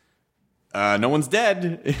 but no one's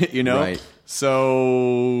dead, you know. Right.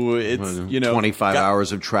 So it's 25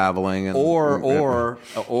 hours of traveling, and, or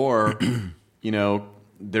you know,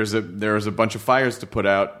 there's a bunch of fires to put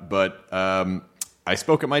out, but I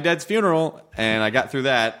spoke at my dad's funeral and I got through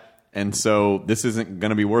that, and so this isn't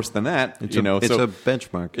going to be worse than that. it's you know, it's so a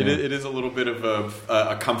benchmark. Yeah. It is a little bit of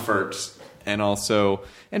a comfort, and also,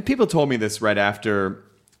 and people told me this right after.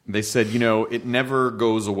 They said, you know, it never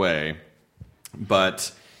goes away,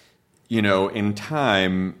 but, you know, in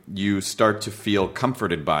time, you start to feel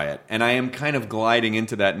comforted by it. And I am kind of gliding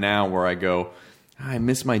into that now where I go, I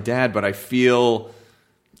miss my dad, but I feel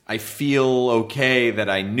okay that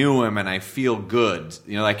I knew him, and I feel good.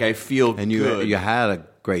 You know, like I feel and good. you had a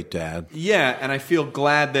great dad. Yeah, and I feel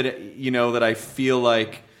glad that, that I feel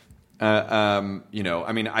like, you know,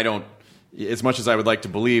 I mean, I don't, as much as I would like to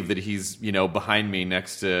believe that he's, behind me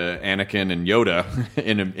next to Anakin and Yoda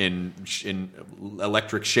in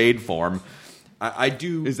electric shade form, I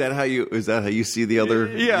do. Is that how you see the other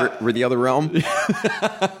the other realm? Is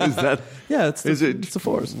that it's the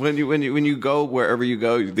Force. When you go wherever you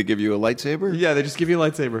go, they give you a lightsaber? Yeah, they just give you a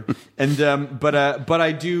lightsaber. And but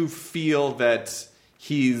I do feel that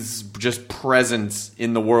he's just present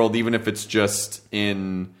in the world, even if it's just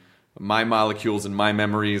in my molecules and my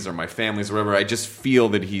memories or my family's or whatever. I just feel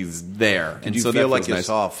that he's there. Did you feel like you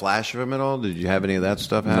saw a flash of him at all? Did you have any of that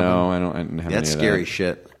stuff happen? No, I didn't have any of that. That's scary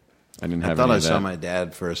shit. I didn't I have thought any I of saw that. my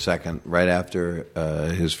dad for a second right after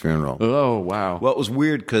his funeral. Oh, wow. Well, it was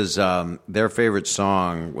weird because their favorite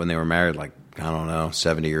song when they were married, like, I don't know,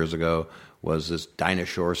 70 years ago, was this Dinah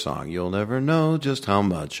Shore song. You'll never know just how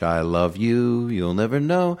much I love you. You'll never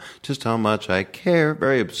know just how much I care.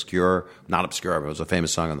 Very obscure. Not obscure, but it was a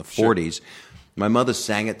famous song in the 40s. My mother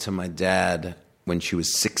sang it to my dad when she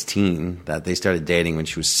was 16. That they started dating when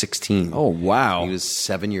she was 16. Oh, wow. He was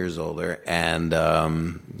 7 years older, and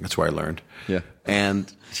that's where I learned. Yeah.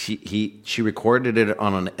 And she recorded it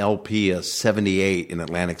on an LP, a 78 in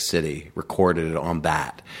Atlantic City, recorded it on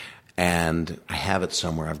that. And I have it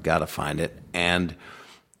somewhere. I've got to find it. And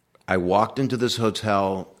I walked into this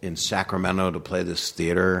hotel in Sacramento to play this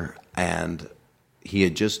theater, and he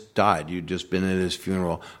had just died. You'd just been at his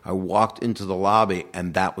funeral. I walked into the lobby,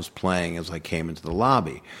 and that was playing as I came into the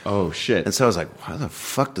lobby. Oh, shit. And so I was like, where the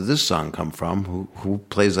fuck did this song come from? Who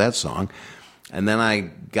plays that song? And then I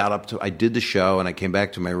did the show, and I came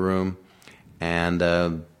back to my room, and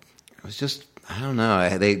it was just, I don't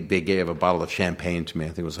know. They gave a bottle of champagne to me. I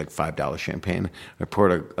think it was like $5 champagne. I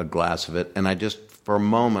poured a glass of it, and I just, for a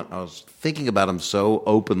moment, I was thinking about him so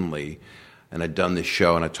openly. And I'd done this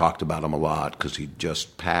show, and I talked about him a lot because he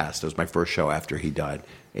just passed. It was my first show after he died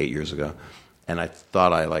 8 years ago. And I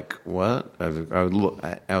thought, what? I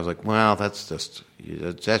was like, well, that's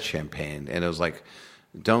champagne. And it was like,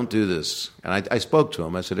 don't do this. And I spoke to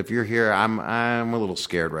him. I said, if you're here, I'm a little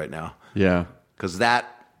scared right now. Yeah. Because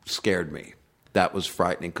that scared me. That was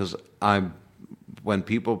frightening because when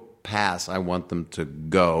people pass, I want them to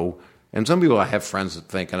go. And some people, I have friends that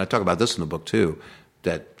think, and I talk about this in the book too,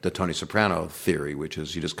 that the Tony Soprano theory, which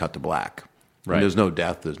is you just cut to black. Right. And there's no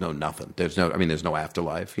death, there's no nothing. There's no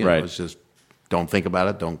afterlife. You know, Right. It's just don't think about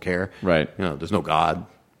it, don't care. Right. You know, there's no God.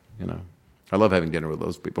 You know, I love having dinner with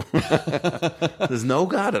those people. There's no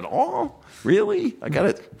God at all? Really? I got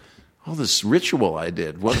it. All this ritual I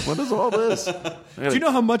did. What is all this? Do you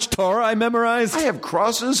know how much Torah I memorized? I have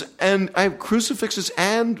crosses and I have crucifixes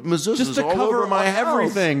and mezuzahs Just to all cover over my house.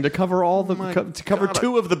 everything, to cover all the, to cover God,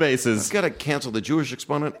 two of the bases. I've got to cancel the Jewish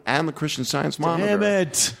Exponent and the Christian Science Monitor. Damn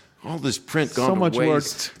it. All this print gone So to much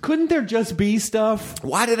waste. work. Couldn't there just be stuff?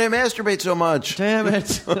 Why did I masturbate so much? Damn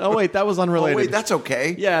it. Oh, wait, that was Oh, unrelated. wait, that's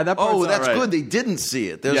okay. Yeah, that part's Oh, that's all right. good. They didn't see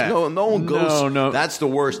it. There's Yeah. no one goes. No. That's the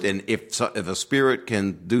worst. And if a spirit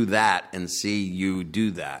can do that and see you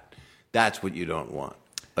do that, that's what you don't want.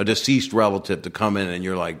 A deceased relative to come in and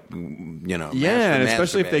you're like, you know, Yeah, and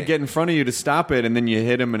especially if they masturbating. get in front of you to stop it, and then you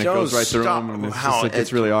hit them, and it Don't goes right through stop. them, and it's How- just, it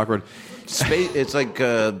gets really awkward. It's like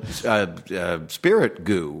spirit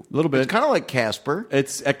goo. A little bit. It's kind of like Casper.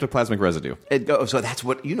 It's ectoplasmic residue. So that's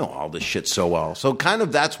what, you know all this shit so well. So kind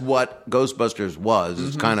of that's what Ghostbusters was.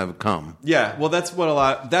 It's kind of come. Yeah, well, that's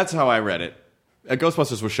how I read it.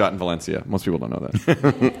 Ghostbusters was shot in Valencia. Most people don't know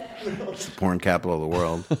that. It's the porn capital of the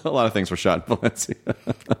world. A lot of things were shot in Valencia.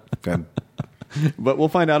 Okay. But we'll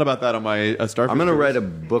find out about that on my Starfish. I'm going to series. write a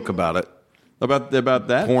book about it. About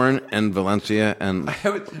that? Porn and Valencia and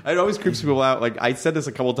It always creeps people out. Like, I said this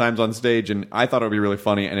a couple times on stage, and I thought it would be really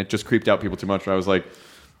funny, and it just creeped out people too much. I was like,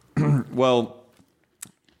 well,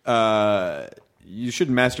 you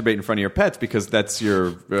shouldn't masturbate in front of your pets because that's your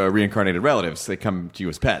reincarnated relatives. They come to you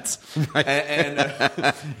as pets. Right.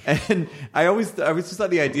 And I always just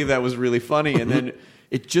thought the idea of that was really funny, and then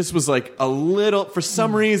it just was like a little, for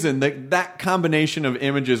some reason, that combination of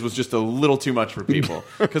images was just a little too much for people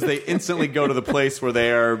because they instantly go to the place where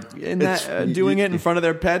they are doing it in front of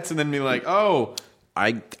their pets and then be like, oh.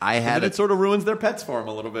 I had And it sort of ruins their pets for them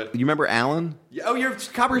a little bit. You remember Alan? Oh, you're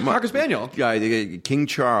Cocker Spaniel. King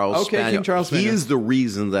Charles. Okay, Spaniel. King Charles He Spaniel. is the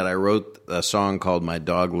reason that I wrote a song called "My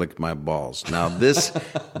Dog Licked My Balls." Now this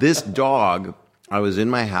dog, I was in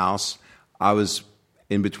my house. I was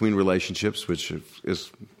in between relationships, which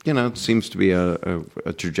is seems to be a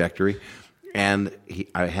trajectory. And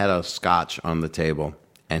I had a scotch on the table,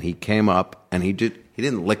 and he came up, and he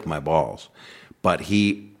didn't lick my balls, but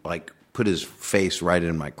he put his face right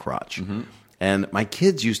in my crotch. Mm-hmm. And my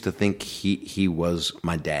kids used to think he was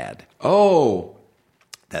my dad. Oh.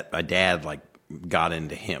 That my dad got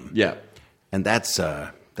into him. Yeah. And that's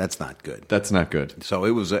not good. That's not good. So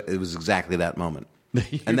it was exactly that moment.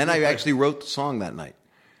 And then I actually wrote the song that night.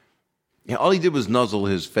 Yeah, all he did was nuzzle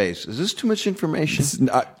his face. Is this too much information? Is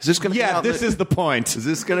this going to come out? This is the point. Is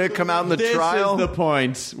this going to come out in the trial? This is the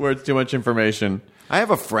point where it's too much information. I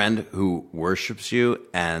have a friend who worships you,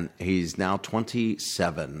 and he's now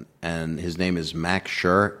 27, and his name is Max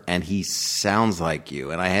Schur, and he sounds like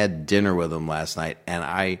you. And I had dinner with him last night, and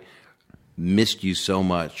I missed you so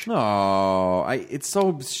much. Oh, it's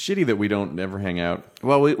so shitty that we don't ever hang out.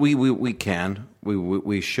 Well, we can.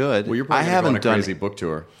 We should. Well, you're probably I haven't going on a done crazy book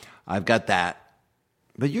tour. I've got that.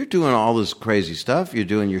 But you're doing all this crazy stuff. You're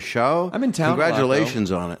doing your show. I'm in town.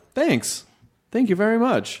 Congratulations on it. Thanks. Thank you very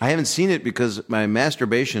much. I haven't seen it because my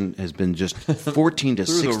masturbation has been just 14 to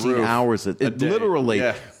 16 hours.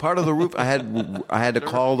 Literally, part of the roof. I had to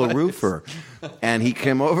call the roofer, and he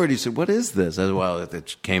came over and he said, "What is this?" I said, "Well,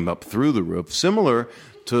 it came up through the roof, similar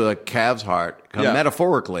to a calf's heart,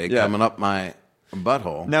 metaphorically coming up my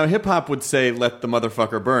butthole." Now, hip hop would say, "Let the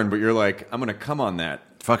motherfucker burn," but you're like, "I'm gonna come on that."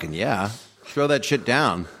 Fucking yeah. Throw that shit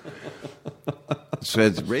down. So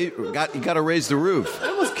you got to raise the roof.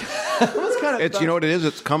 You know what it is?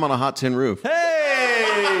 It's come on a hot tin roof.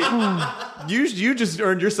 Hey! you just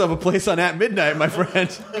earned yourself a place on At Midnight, my friend.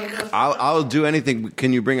 I'll do anything.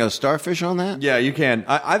 Can you bring a starfish on that? Yeah, you can.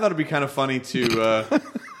 I thought it'd be kind of funny to.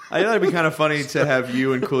 I thought it'd be kind of funny to have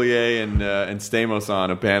you and Coulier and Stamos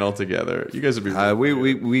on a panel together. You guys would be.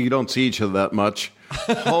 Really we don't see each other that much.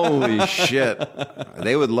 Holy shit!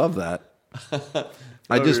 They would love that.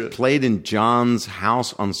 I just played in John's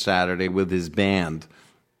house on Saturday with his band.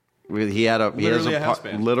 He has a house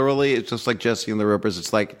band. Literally, it's just like Jesse and the Rippers.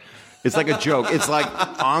 It's like a joke. It's like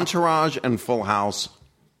Entourage and Full House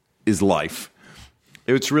is life.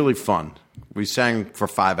 It's really fun. We sang for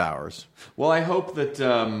 5 hours. Well, I hope that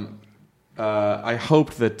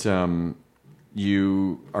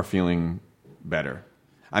you are feeling better.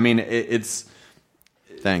 I mean, it's.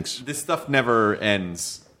 Thanks. This stuff never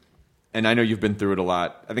ends. And I know you've been through it a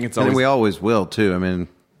lot. I think it's always... And we always will, too. I mean,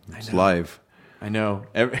 it's life. I know.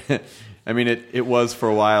 I mean, it was for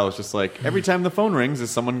a while. It's just like, every time the phone rings,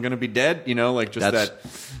 is someone going to be dead? You know, like just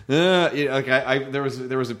there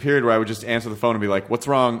was a period where I would just answer the phone and be like, what's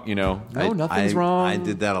wrong? You know, no, nothing's wrong. I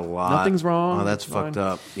did that a lot. Nothing's wrong. Oh, that's fucked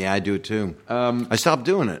up. Yeah, I do it, too. I stopped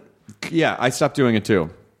doing it. Yeah, I stopped doing it, too.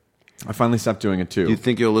 I finally stopped doing it, too. You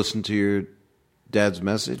think you'll listen to your dad's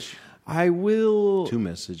message? I will. 2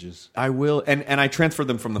 messages. I will, and I transferred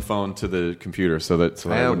them from the phone to the computer so I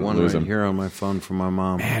have wouldn't one lose right them. here on my phone from my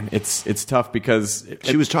mom. Man, it's tough because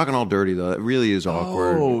she was talking all dirty though. It really is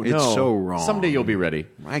awkward. Oh, it's so wrong. Someday you'll be ready.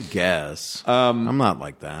 I guess. I'm not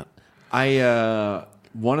like that.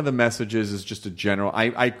 One of the messages is just a general.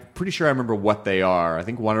 I'm pretty sure I remember what they are. I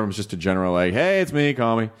think one of them is just a general like, "Hey, it's me,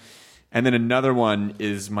 call me," and then another one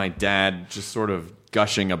is my dad just sort of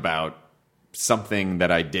gushing about something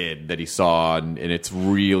that I did that he saw, and it's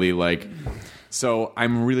really like, so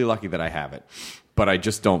I'm really lucky that I have it, but I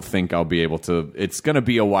just don't think I'll be able to. It's going to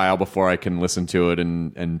be a while before I can listen to it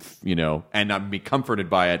and you know, and not be comforted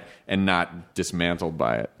by it and not dismantled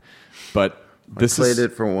by it. But I played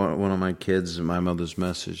it for one of my kids in my mother's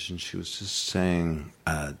message, and she was just saying,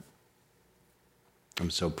 "I'm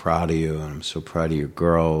so proud of you, and I'm so proud of your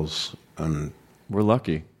girls." And we're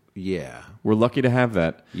lucky. Yeah. We're lucky to have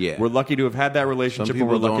that. Yeah. We're lucky to have had that relationship, and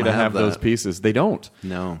we're lucky to have those pieces. They don't.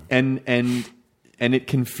 No. And it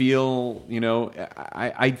can feel, you know,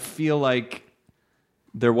 I feel like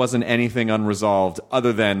there wasn't anything unresolved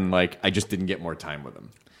other than, like, I just didn't get more time with him.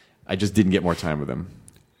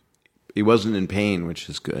 He wasn't in pain, which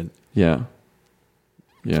is good. Yeah.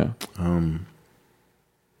 Yeah.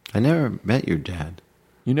 I never met your dad.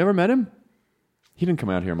 You never met him? He didn't come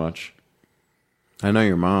out here much. I know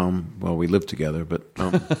your mom. Well, we lived together, but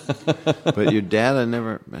but your dad, I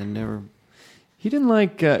never. He didn't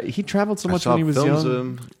like. He traveled so much when he was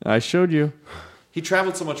young. I showed you. He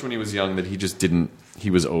traveled so much when he was young that he just didn't.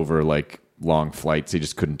 He was over like long flights. He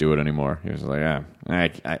just couldn't do it anymore. He was like,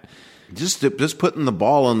 just putting the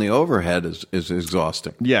ball on the overhead is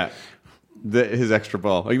exhausting. Yeah. His extra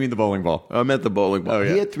ball. Oh, you mean the bowling ball? I meant the bowling ball. Oh,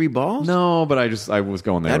 yeah. He had 3 balls? No, but I was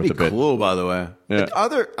going there. That'd with be the cool, by the way. Yeah.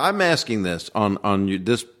 I'm asking this on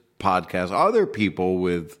this podcast. Are there people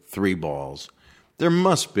with 3 balls? There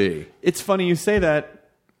must be. It's funny you say that.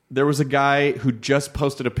 There was a guy who just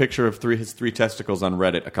posted a picture of his 3 testicles on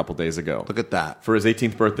Reddit a couple days ago. Look at that. For his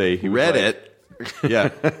 18th birthday. He Reddit? Yeah.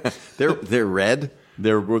 They're red?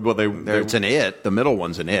 It's an it. The middle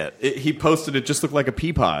one's an it. He posted it. Just looked like a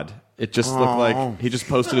pea pod. It just looked like he just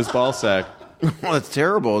posted his ball sack. Well, that's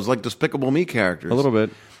terrible. It's like Despicable Me characters. A little bit.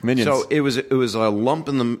 Minions. So it was a lump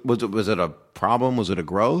in the. Was it a problem? Was it a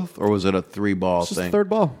growth, or was it a 3-ball it's thing? Just a 3rd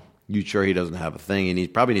ball. You sure he doesn't have a thing? He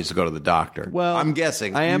probably needs to go to the doctor. Well, I'm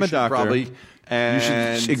guessing. I am a doctor. You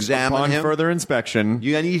should examine upon him. Further inspection.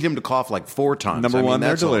 You need him to cough like 4 times. Number 1,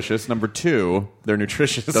 they're delicious. Number 2, they're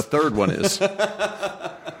nutritious. The 3rd one is. The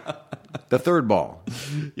 3rd ball.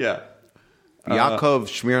 Yeah. Yakov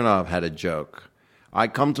Smirnov had a joke. I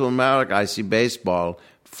come to America, I see baseball.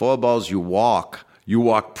 4 balls, you walk. You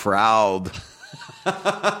walk proud.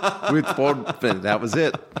 With 4, that was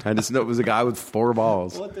it. I just know it was a guy with 4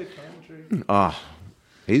 balls. What the country?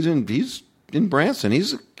 He's in Branson.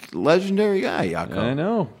 He's a legendary guy, Yaakov. I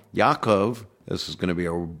know. Yaakov, this is going to be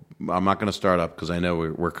I'm not going to start up because I know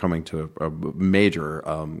we're coming to a major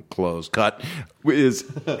close cut.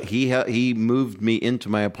 He moved me into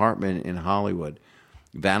my apartment in Hollywood.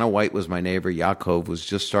 Vanna White was my neighbor. Yaakov was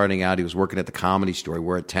just starting out. He was working at the Comedy Store. He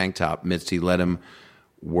wore a tank top. Mitzi let him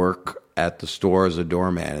work at the store as a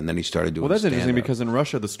doorman, and then he started doing that's interesting stand-up. because in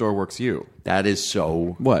Russia, the store works you. That is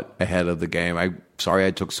so ahead of the game. I'm sorry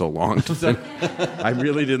I took so long. I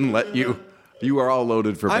really didn't let you. You are all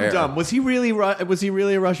loaded for bear. I'm dumb. Was he really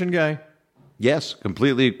a Russian guy? Yes,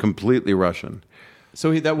 completely Russian.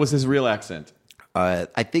 So that was his real accent.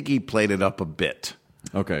 I think he played it up a bit.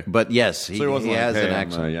 Okay, but yes, he has an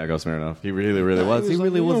accent. Yeah, goes fair enough. He really was. He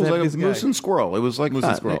really was like a guy. moose and squirrel. It was like moose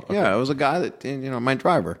and squirrel. Okay. Yeah, it was a guy that my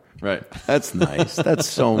driver. Right. That's nice. That's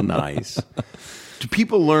so nice. Do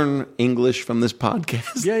people learn English from this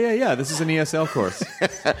podcast? Yeah. This is an ESL course.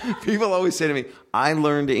 People always say to me, "I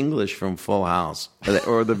learned English from Full House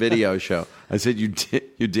or the video show." I said, "You did?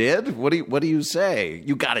 You did? What do you say?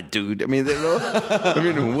 You got it, dude." I mean,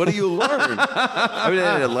 what do you learn?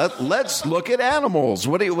 Let's look at animals.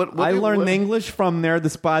 I learned English from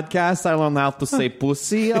this podcast. I learned how to say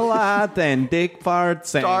pussy a lot and dick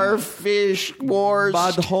farts and starfish wars.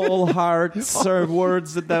 Butthole hearts are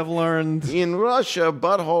words that I've learned. In Russia,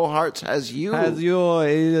 butthole hearts has you.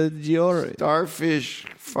 Your starfish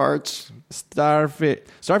farts.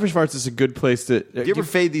 Starfish farts is a good place to. Do you ever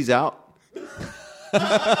fade these out?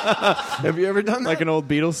 Have you ever done that? Like an old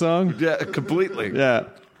Beatles song? Yeah, completely. Yeah.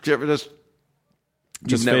 Did you ever just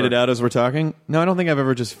fade it out as we're talking? No, I don't think I've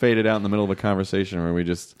ever just faded out in the middle of a conversation where we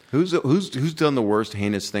just. Who's done the worst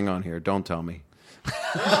heinous thing on here? Don't tell me.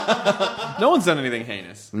 No one's done anything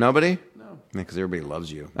heinous. Nobody? No. Because everybody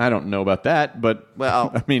loves you. I don't know about that, but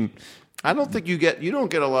I mean, I don't think you don't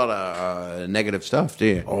get a lot of negative stuff, do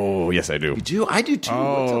you? Oh, yes, I do. You do? I do too.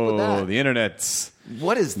 What's up with that? The internet's.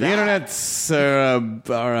 What is that? The internet's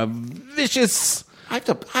are vicious. I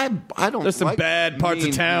don't. There's some bad parts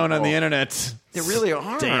of town on the internet. There really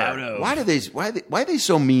are. Stay out of. Why are they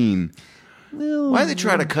so mean? Why do they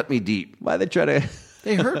try to cut me deep? Why they try to?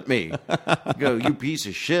 They hurt me. Go, you piece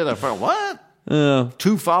of shit. I found what?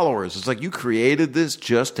 2 followers. It's like you created this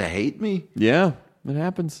just to hate me. Yeah, it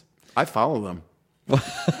happens. I follow them.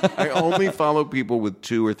 I only follow people with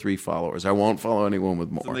 2 or 3 followers. I won't follow anyone with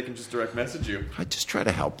more. So they can just direct message you. I just try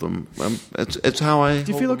to help them. It's how I.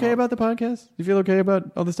 Do you feel okay about the podcast? Do you feel okay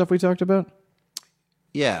about all the stuff we talked about?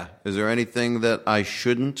 Yeah. Is there anything that I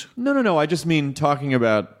shouldn't? No. I just mean talking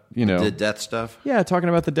about the death stuff. Yeah, talking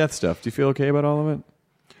about the death stuff. Do you feel okay about all of it?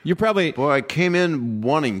 You probably. Boy, I came in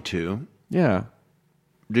wanting to. Yeah.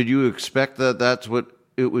 Did you expect that that's what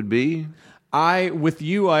it would be? With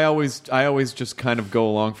you, I always just kind of go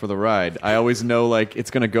along for the ride. I always know like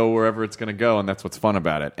it's going to go wherever it's going to go, and that's what's fun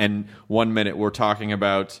about it. And one minute we're talking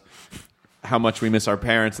about how much we miss our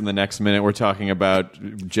parents, and the next minute we're talking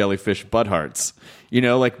about jellyfish butt hearts.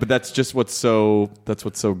 But that's just what's so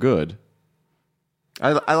good.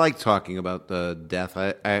 I like talking about the death.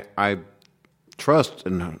 I trust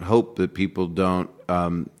and hope that people don't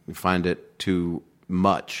find it too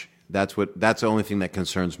much. That's the only thing that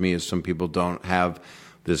concerns me is some people don't have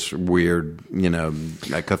this weird,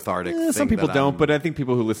 like cathartic thing. Some people don't, but I think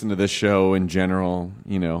people who listen to this show in general,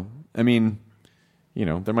 I mean,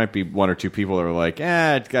 there might be 1 or 2 people that are like,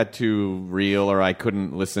 it got too real, or I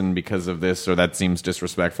couldn't listen because of this, or that seems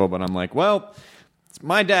disrespectful. But I'm like, well, it's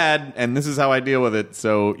my dad, and this is how I deal with it.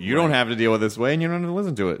 So you don't have to deal with it this way, and you don't have to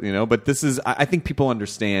listen to it, But this is, I think people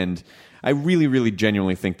understand. I really, really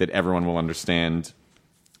genuinely think that everyone will understand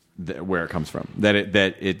where it comes from.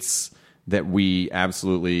 That we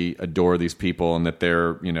absolutely adore these people, and that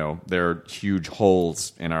they're huge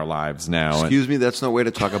holes in our lives now. Excuse me, that's no way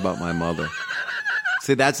to talk about my mother.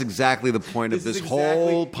 See, that's exactly the point of this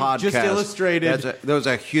whole podcast. Just illustrated. There's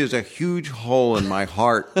a huge hole in my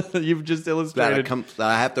heart. You've just illustrated that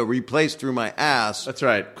I have to replace through my ass. That's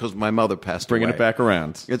right, because my mother passed Bringing away. it back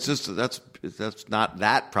around. It's just that's not,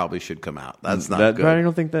 that probably should come out. That's not good. I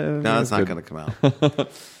don't think that. No, it's not going to come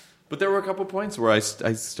out. But there were a couple points where I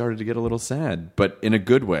started to get a little sad, but in a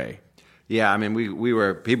good way. Yeah, I mean, we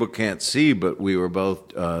were, people can't see, but we were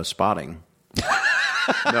both spotting.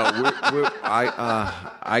 No,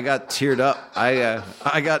 I got teared up.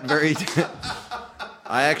 I got very.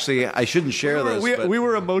 I shouldn't share this. We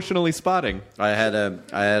were emotionally spotting. I had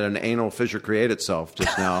an anal fissure create itself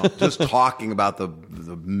just now, just talking about the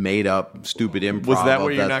made up stupid improv. Was that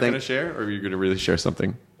what you're not going to share, or are you going to really share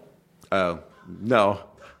something? Oh no.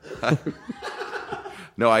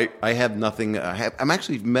 No, I have nothing. I'm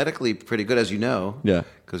actually medically pretty good, as you know. Yeah.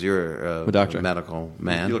 Because you're a doctor, a medical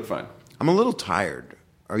man. You look fine. I'm a little tired.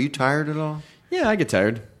 Are you tired at all? Yeah, I get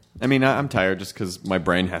tired. I mean, I'm tired just because my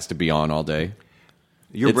brain has to be on all day.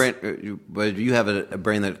 Your brain, but you have a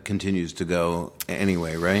brain that continues to go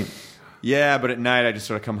anyway, right? Yeah, but at night I just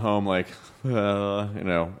sort of come home like,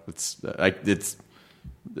 it's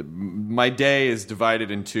my day is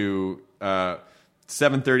divided into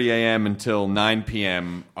 7:30 a.m. until 9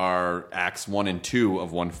 p.m. are acts 1 and 2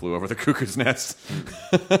 of One Flew Over the Cuckoo's Nest,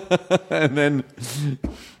 and then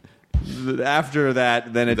after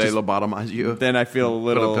that, then they lobotomize you. Then I feel a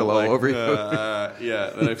little put a pillow over you.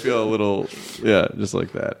 Then I feel a little just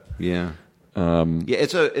like that. Yeah.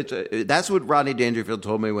 That's what Rodney Dangerfield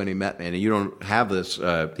told me when he met me. And you don't have this.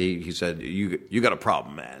 He said, "You got a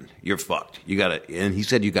problem, man. You're fucked. And he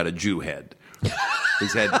said, "You got a Jew head." He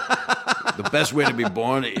said, "The best way to be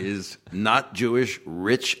born is not Jewish,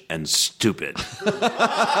 rich, and stupid."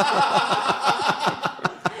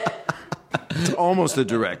 It's almost a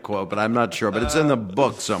direct quote, but I'm not sure. But it's in the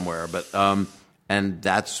book somewhere. But and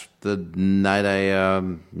that's the night I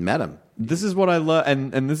met him. This is what I love,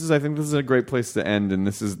 and I think this is a great place to end. And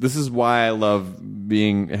this is why I love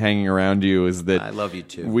hanging around you. Is that I love you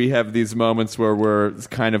too. We have these moments where we're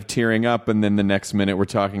kind of tearing up, and then the next minute we're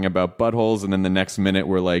talking about buttholes, and then the next minute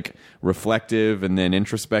we're like reflective, and then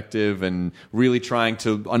introspective, and really trying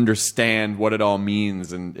to understand what it all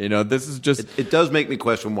means. And this is just it does make me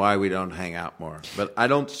question why we don't hang out more. But I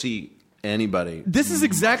don't see anybody. This is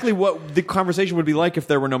exactly what the conversation would be like if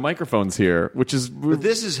there were no microphones here, which is... But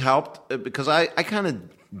this has helped because I kind of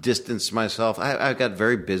distanced myself. I got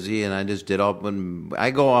very busy and I just did all...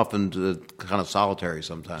 I go off into kind of solitary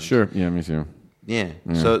sometimes. Sure. Yeah, me too. Yeah.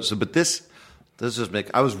 But this just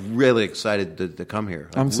makes... I was really excited to come here.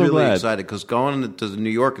 I'm so really glad. Excited because going to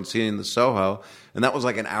New York and seeing the Soho... And that was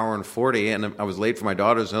like an hour and 40, and I was late for my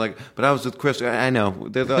daughters. And they're like, but I was with Chris. I know.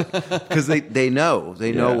 They're because they know.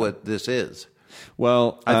 They know what this is.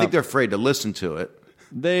 Well, I think they're afraid to listen to it.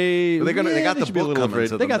 They got the book coming to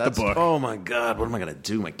them. They got the book. Oh, my God. What am I going to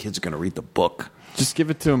do? My kids are going to read the book. Just give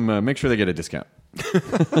it to them. Make sure they get a discount.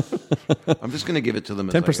 I'm just going to give it to them.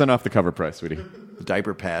 10% off the cover price, sweetie. The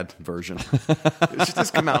diaper pad version. It should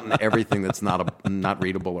just come out in everything that's not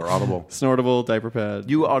readable or audible. Snortable, diaper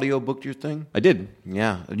pad. You audiobooked your thing? I did.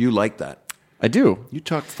 Yeah. You like that? I do. You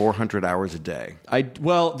talk 400 hours a day.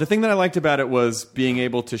 Well, the thing that I liked about it was being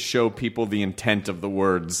able to show people the intent of the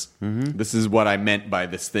words. Mm-hmm. This is what I meant by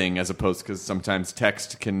this thing, as opposed because sometimes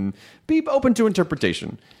text can be open to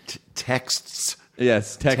interpretation. Texts.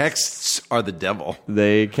 Yes, texts are the devil.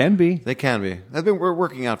 They can be. They can be. We're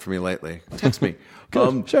working out for me lately. Text me.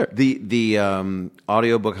 Sure. The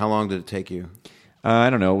audiobook, how long did it take you?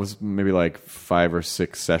 I don't know. It was maybe like 5 or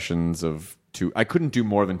 6 sessions of 2. I couldn't do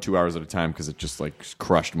more than 2 hours at a time because it just like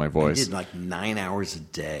crushed my voice. I did like 9 hours a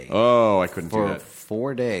day. Oh, I couldn't do that. For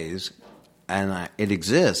 4 days. And it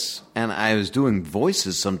exists. And I was doing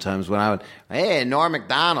voices sometimes when I would, hey, Norm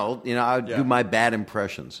Macdonald, I would do my bad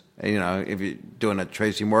impressions. If you're doing a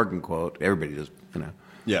Tracy Morgan quote, everybody just,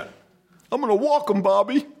 Yeah. I'm going to walk him,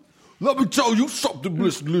 Bobby. Let me tell you something,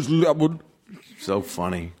 Little Lemon. So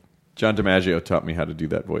funny. John DiMaggio taught me how to do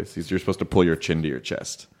that voice. You're supposed to pull your chin to your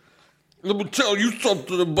chest. Let me tell you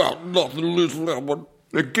something about nothing, Little Lemon.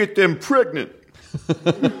 Now get them pregnant.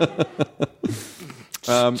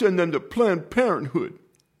 Send them to Planned Parenthood.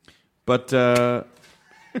 But how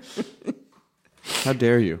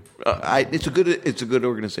dare you? It's a good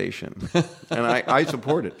organization, and I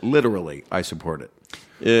support it. Literally, I support it.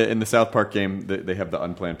 In the South Park game, they have the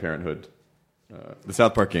Unplanned Parenthood. The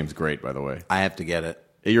South Park game's great, by the way. I have to get it.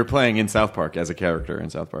 You're playing in South Park as a character in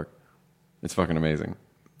South Park. It's fucking amazing.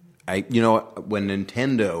 When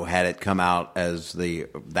Nintendo had it come out as do you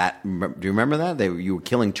remember that? You were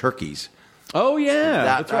killing turkeys. Oh, yeah.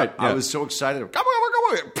 That's right. I was so excited. Come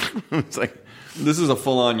on. It's like... This is a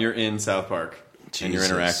full-on you're in South Park, and you're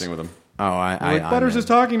Jesus. interacting with them. Oh, Butters is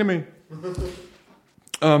talking to me.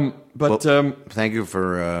 Thank you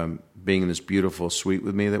for being in this beautiful suite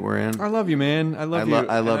with me that we're in. I love you, man. I love you.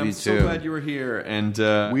 I love you, too. I'm so glad you were here. And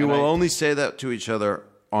we will only say that to each other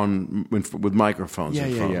with microphones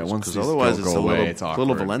and phones. Yeah. Because otherwise it's it's a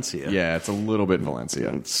little Valencia. Yeah, it's a little bit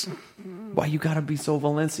Valencia. Why you gotta be so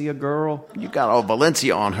Valencia, girl? You got all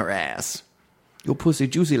Valencia on her ass. Your pussy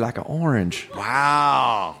juicy like an orange.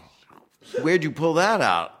 Wow. Where'd you pull that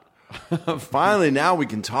out? Finally, now we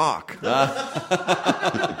can talk.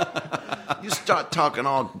 You start talking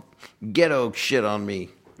all ghetto shit on me.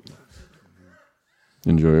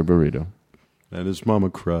 Enjoy your burrito. And his mama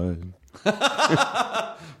cried.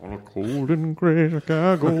 On a cold and gray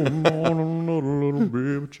Chicago morning, another little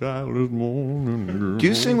baby child is mourning. Do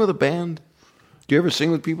you sing with a band? Do you ever sing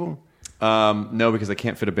with people? No, because I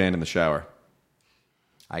can't fit a band in the shower.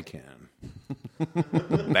 I can.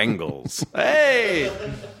 Bengals. Hey!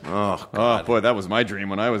 Oh, God. Oh, boy, that was my dream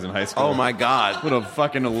when I was in high school. Oh, my God. Would have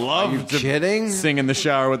fucking loved Are you to kidding? sing in the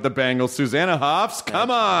shower with the Bengals. Susanna Hoffs,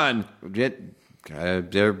 come on!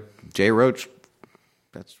 Jay Roach,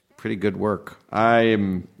 that's pretty good work. What are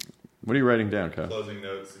you writing down, Kyle? Closing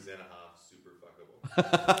note, Susanna Hoffs, super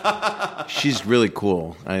fuckable. She's really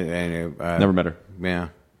cool. I Never met her. Yeah.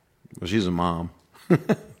 Well, she's a mom.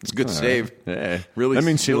 It's a good save. Hey. Really, that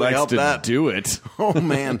means she really likes helped to that. do it. Oh,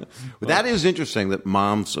 man. That is interesting that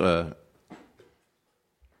moms have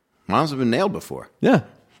been nailed before. Yeah.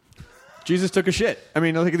 Jesus took a shit. I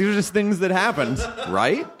mean, like, these are just things that happened.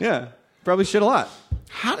 Right? Yeah. Probably shit a lot.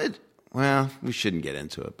 Well, we shouldn't get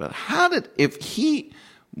into it, but if he's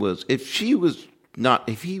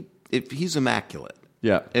immaculate.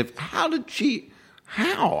 Yeah.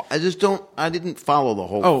 How? I didn't follow the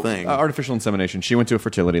whole thing. Artificial insemination. She went to a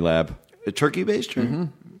fertility lab. A turkey based? Mm-hmm.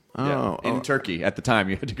 Yeah. In Turkey. At the time,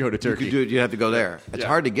 you had to go to Turkey. You have to go there. It's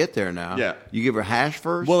hard to get there now. Yeah. You give her hash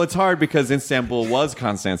first? Well, it's hard because Istanbul was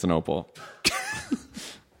Constantinople.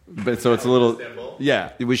 But so it's a little... Istanbul?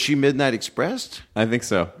 Yeah. Was she Midnight Expressed? I think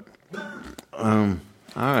so. All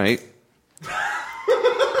right.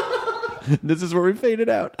 This is where we faded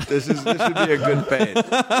out. This would be a good fade.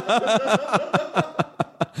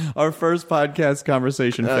 Our first podcast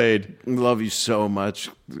conversation fade. Love you so much.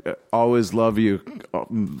 Always love you.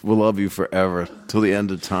 We'll love you forever till the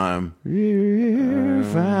end of time.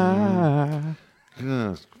 If I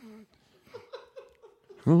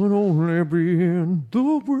could only be in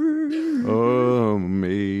the way.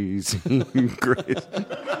 Amazing grace.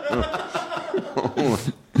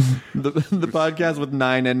 The podcast with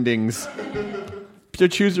 9 endings. To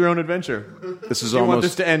choose your own adventure. This is Do you want almost.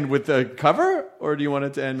 this to end with a cover, or do you want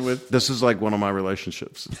it to end with? This is like one of my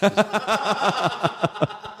relationships.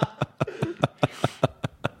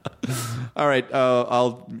 All right,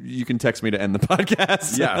 you can text me to end the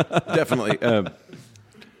podcast. Yeah, definitely.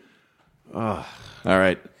 All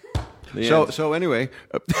right. So anyway,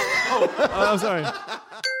 I'm sorry.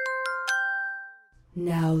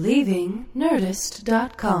 Now leaving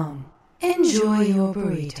Nerdist.com. Enjoy your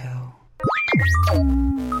burrito.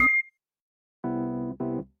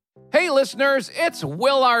 Hey, listeners, it's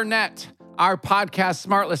Will Arnett. Our podcast,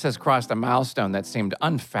 Smartless, has crossed a milestone that seemed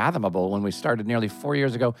unfathomable when we started nearly 4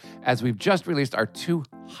 years ago, as we've just released our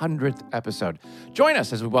 200th episode. Join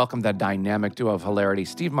us as we welcome the dynamic duo of hilarity,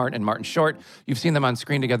 Steve Martin and Martin Short. You've seen them on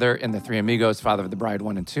screen together in The Three Amigos, Father of the Bride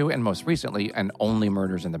 1 and 2, and most recently, and Only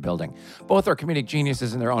Murders in the Building. Both are comedic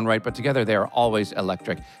geniuses in their own right, but together they are always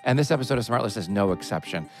electric. And this episode of Smartless is no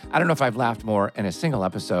exception. I don't know if I've laughed more in a single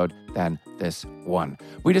episode than this one.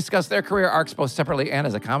 We discuss their career arcs both separately and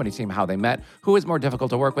as a comedy team, how they met, who is more difficult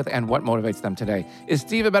to work with, and what motivates them today. Is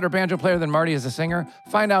Steve a better banjo player than Marty as a singer?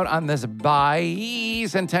 Find out on this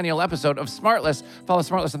bicentennial episode of Smartless. Follow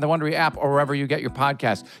Smartless in the Wondery app or wherever you get your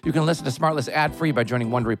podcasts. You can listen to Smartless ad-free by joining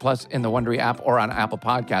Wondery Plus in the Wondery app or on Apple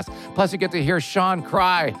Podcasts. Plus, you get to hear Sean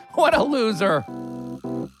cry. What a loser.